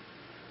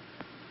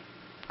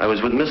 I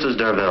was with Mrs.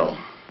 Darvel.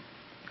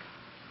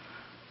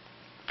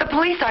 The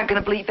police aren't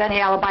going to believe any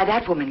alibi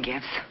that woman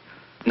gives.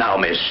 Now,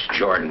 Miss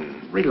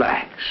Jordan,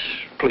 relax,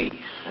 please.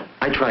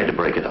 I tried to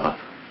break it off,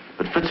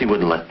 but Fritzi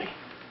wouldn't let me.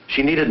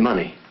 She needed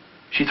money.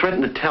 She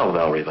threatened to tell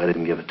Valerie if I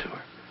didn't give it to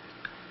her.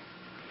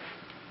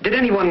 Did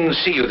anyone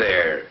see you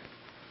there?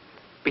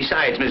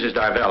 Besides Mrs.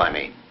 Darvel, I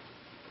mean.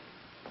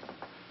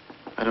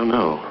 I don't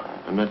know.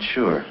 I'm not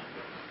sure.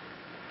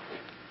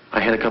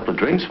 I had a couple of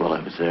drinks while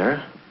I was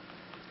there.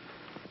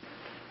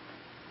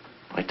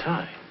 My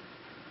tie.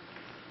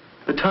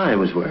 The tie I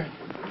was wearing.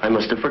 I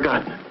must have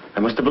forgotten it. I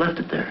must have left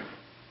it there.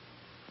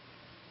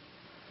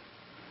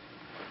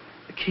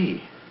 The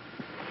key.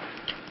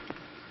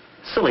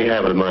 Silly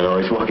habit of mine,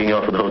 always walking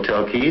off with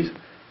hotel keys.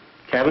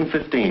 Cabin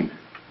 15.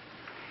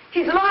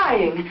 He's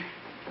lying.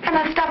 And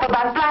that stuff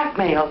about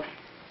blackmail.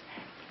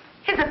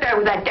 His affair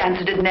with that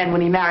dancer didn't end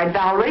when he married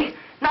Valerie.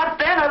 Not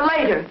then or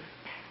later.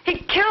 He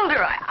killed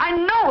her. I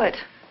know it.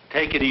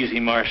 Take it easy,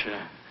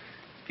 Marcia.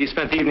 If you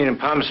spent the evening in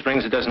Palm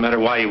Springs, it doesn't matter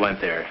why you went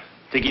there.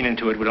 Digging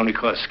into it would only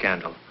cause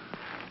scandal.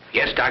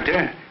 Yes,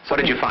 Doctor? What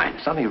did you find?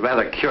 Something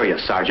rather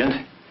curious,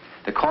 Sergeant.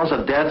 The cause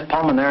of death,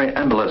 pulmonary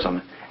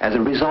embolism, as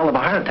a result of a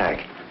heart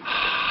attack.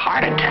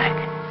 Heart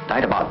attack?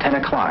 Died about 10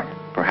 o'clock.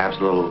 Perhaps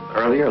a little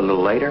earlier, a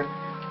little later.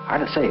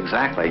 Hard to say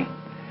exactly.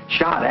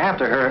 Shot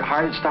after her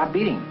heart had stopped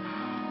beating.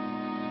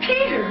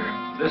 Peter!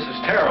 This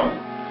is terrible.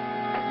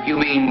 You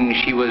mean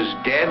she was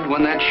dead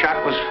when that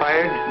shot was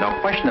fired? No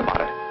question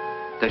about it.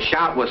 The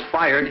shot was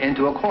fired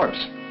into a corpse.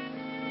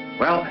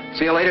 Well,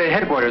 see you later at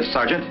headquarters,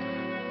 Sergeant.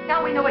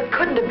 Now we know it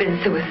couldn't have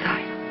been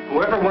suicide.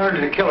 Whoever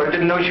wanted to kill her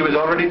didn't know she was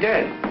already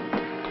dead.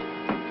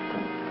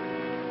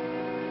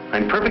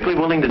 I'm perfectly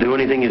willing to do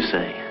anything you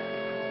say.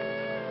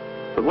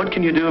 But what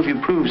can you do if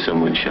you prove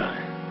someone shot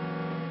her?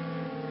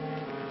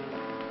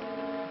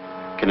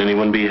 Can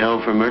anyone be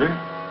held for murder?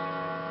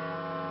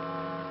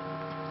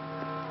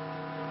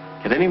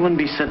 Can anyone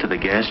be sent to the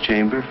gas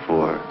chamber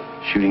for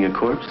shooting a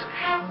corpse?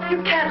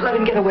 You can't let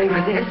him get away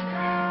with this.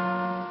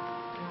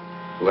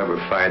 Whoever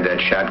fired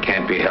that shot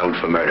can't be held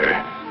for murder.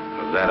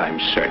 Of that I'm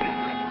certain.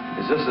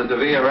 Is this the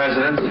DeVere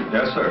residence?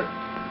 Yes, sir.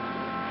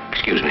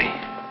 Excuse me.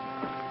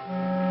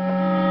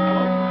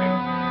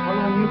 How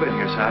long have you been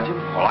here, Sergeant?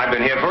 Well, I've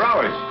been here for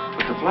hours.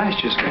 But the flash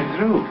just came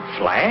through.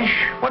 Flash?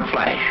 What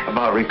flash?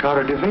 About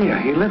Ricardo DeVere.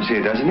 He lives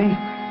here, doesn't he?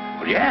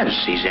 Well, yes,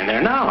 he's in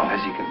there now.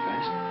 Has he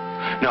confessed?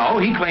 No,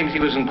 he claims he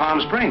was in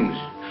Palm Springs.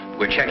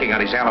 We're checking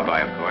out his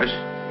alibi, of course.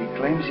 He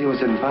claims he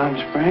was in Palm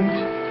Springs?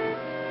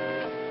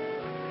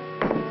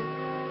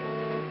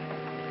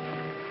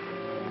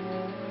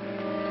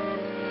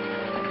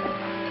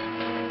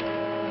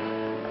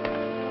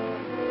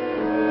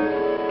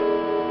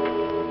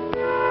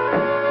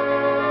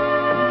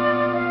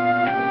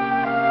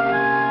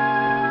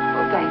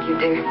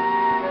 dear.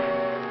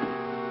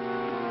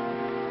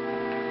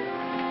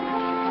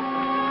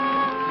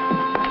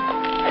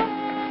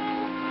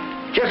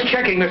 Just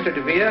checking, Mr.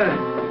 DeVere.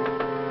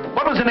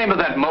 What was the name of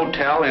that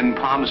motel in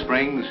Palm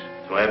Springs?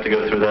 Do I have to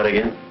go through that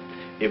again?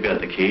 You've got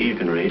the key, you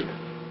can read.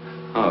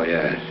 Oh,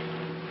 yes.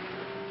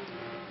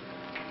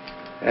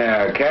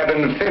 Yeah,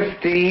 cabin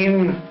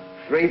 15,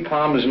 Three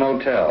Palms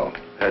Motel.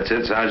 That's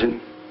it,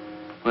 Sergeant.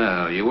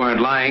 Well, you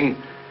weren't lying.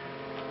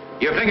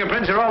 Your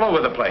fingerprints are all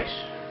over the place.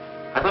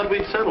 I thought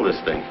we'd settle this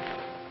thing.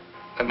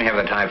 Let me have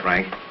the tie,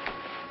 Frank.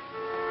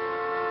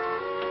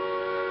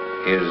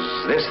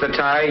 Is this the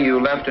tie you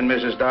left in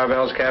Mrs.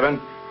 Darvel's cabin?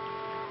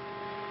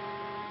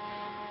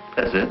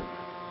 That's it.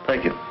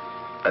 Thank you.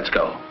 Let's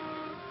go.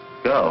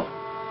 Go?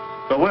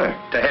 Go where?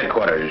 To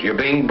headquarters. You're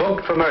being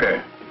booked for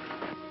murder.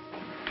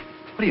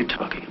 What are you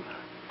talking about?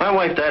 My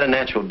wife died a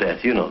natural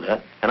death, you know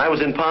that. And I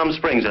was in Palm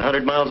Springs,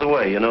 100 miles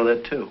away, you know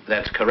that too.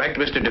 That's correct,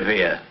 Mr.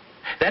 DeVere.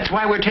 That's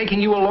why we're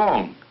taking you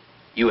along.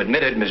 You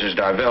admitted Mrs.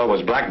 Darvel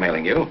was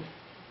blackmailing you.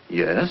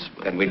 Yes.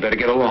 Then we'd better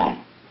get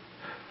along.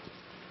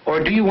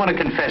 Or do you want to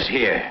confess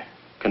here?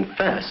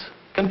 Confess?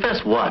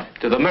 Confess what?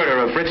 To the murder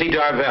of Fritzi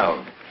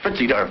Darvel.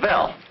 Fritzi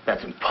Darvel?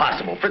 That's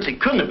impossible. Fritzi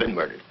couldn't have been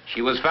murdered.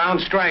 She was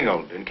found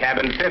strangled in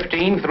cabin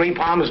 15, Three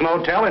Palms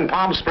Motel in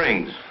Palm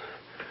Springs.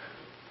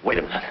 Wait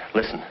a minute.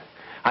 Listen.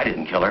 I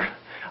didn't kill her.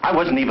 I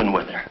wasn't even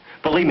with her.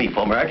 Believe me,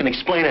 Fulmer, I can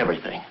explain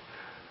everything.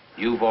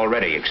 You've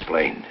already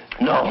explained.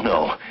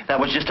 No. That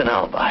was just an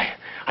alibi.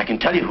 I can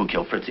tell you who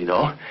killed Fritzi,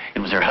 though. It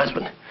was her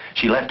husband.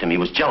 She left him. He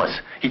was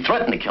jealous. He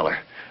threatened to kill her.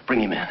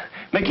 Bring him in.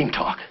 Make him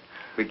talk.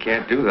 We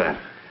can't do that.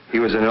 He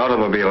was in an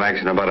automobile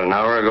accident about an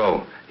hour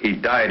ago. He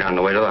died on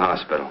the way to the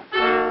hospital.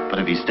 But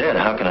if he's dead,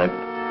 how can I...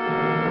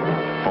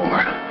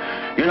 Fulmer,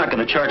 you're not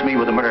going to charge me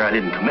with a murder I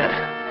didn't commit.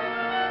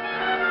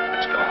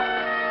 Let's go.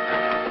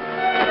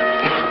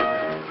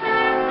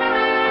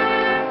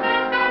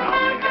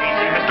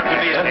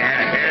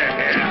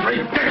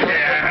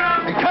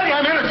 I tell you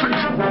I'm innocent.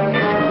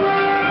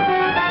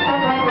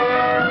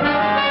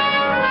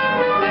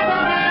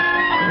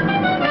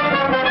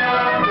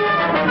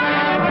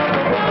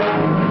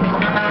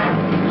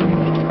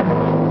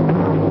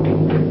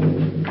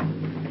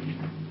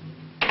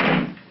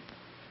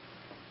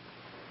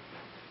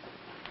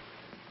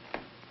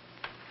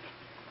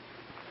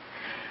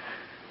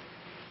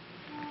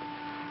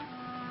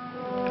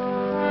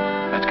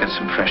 Let's get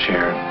some fresh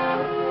air.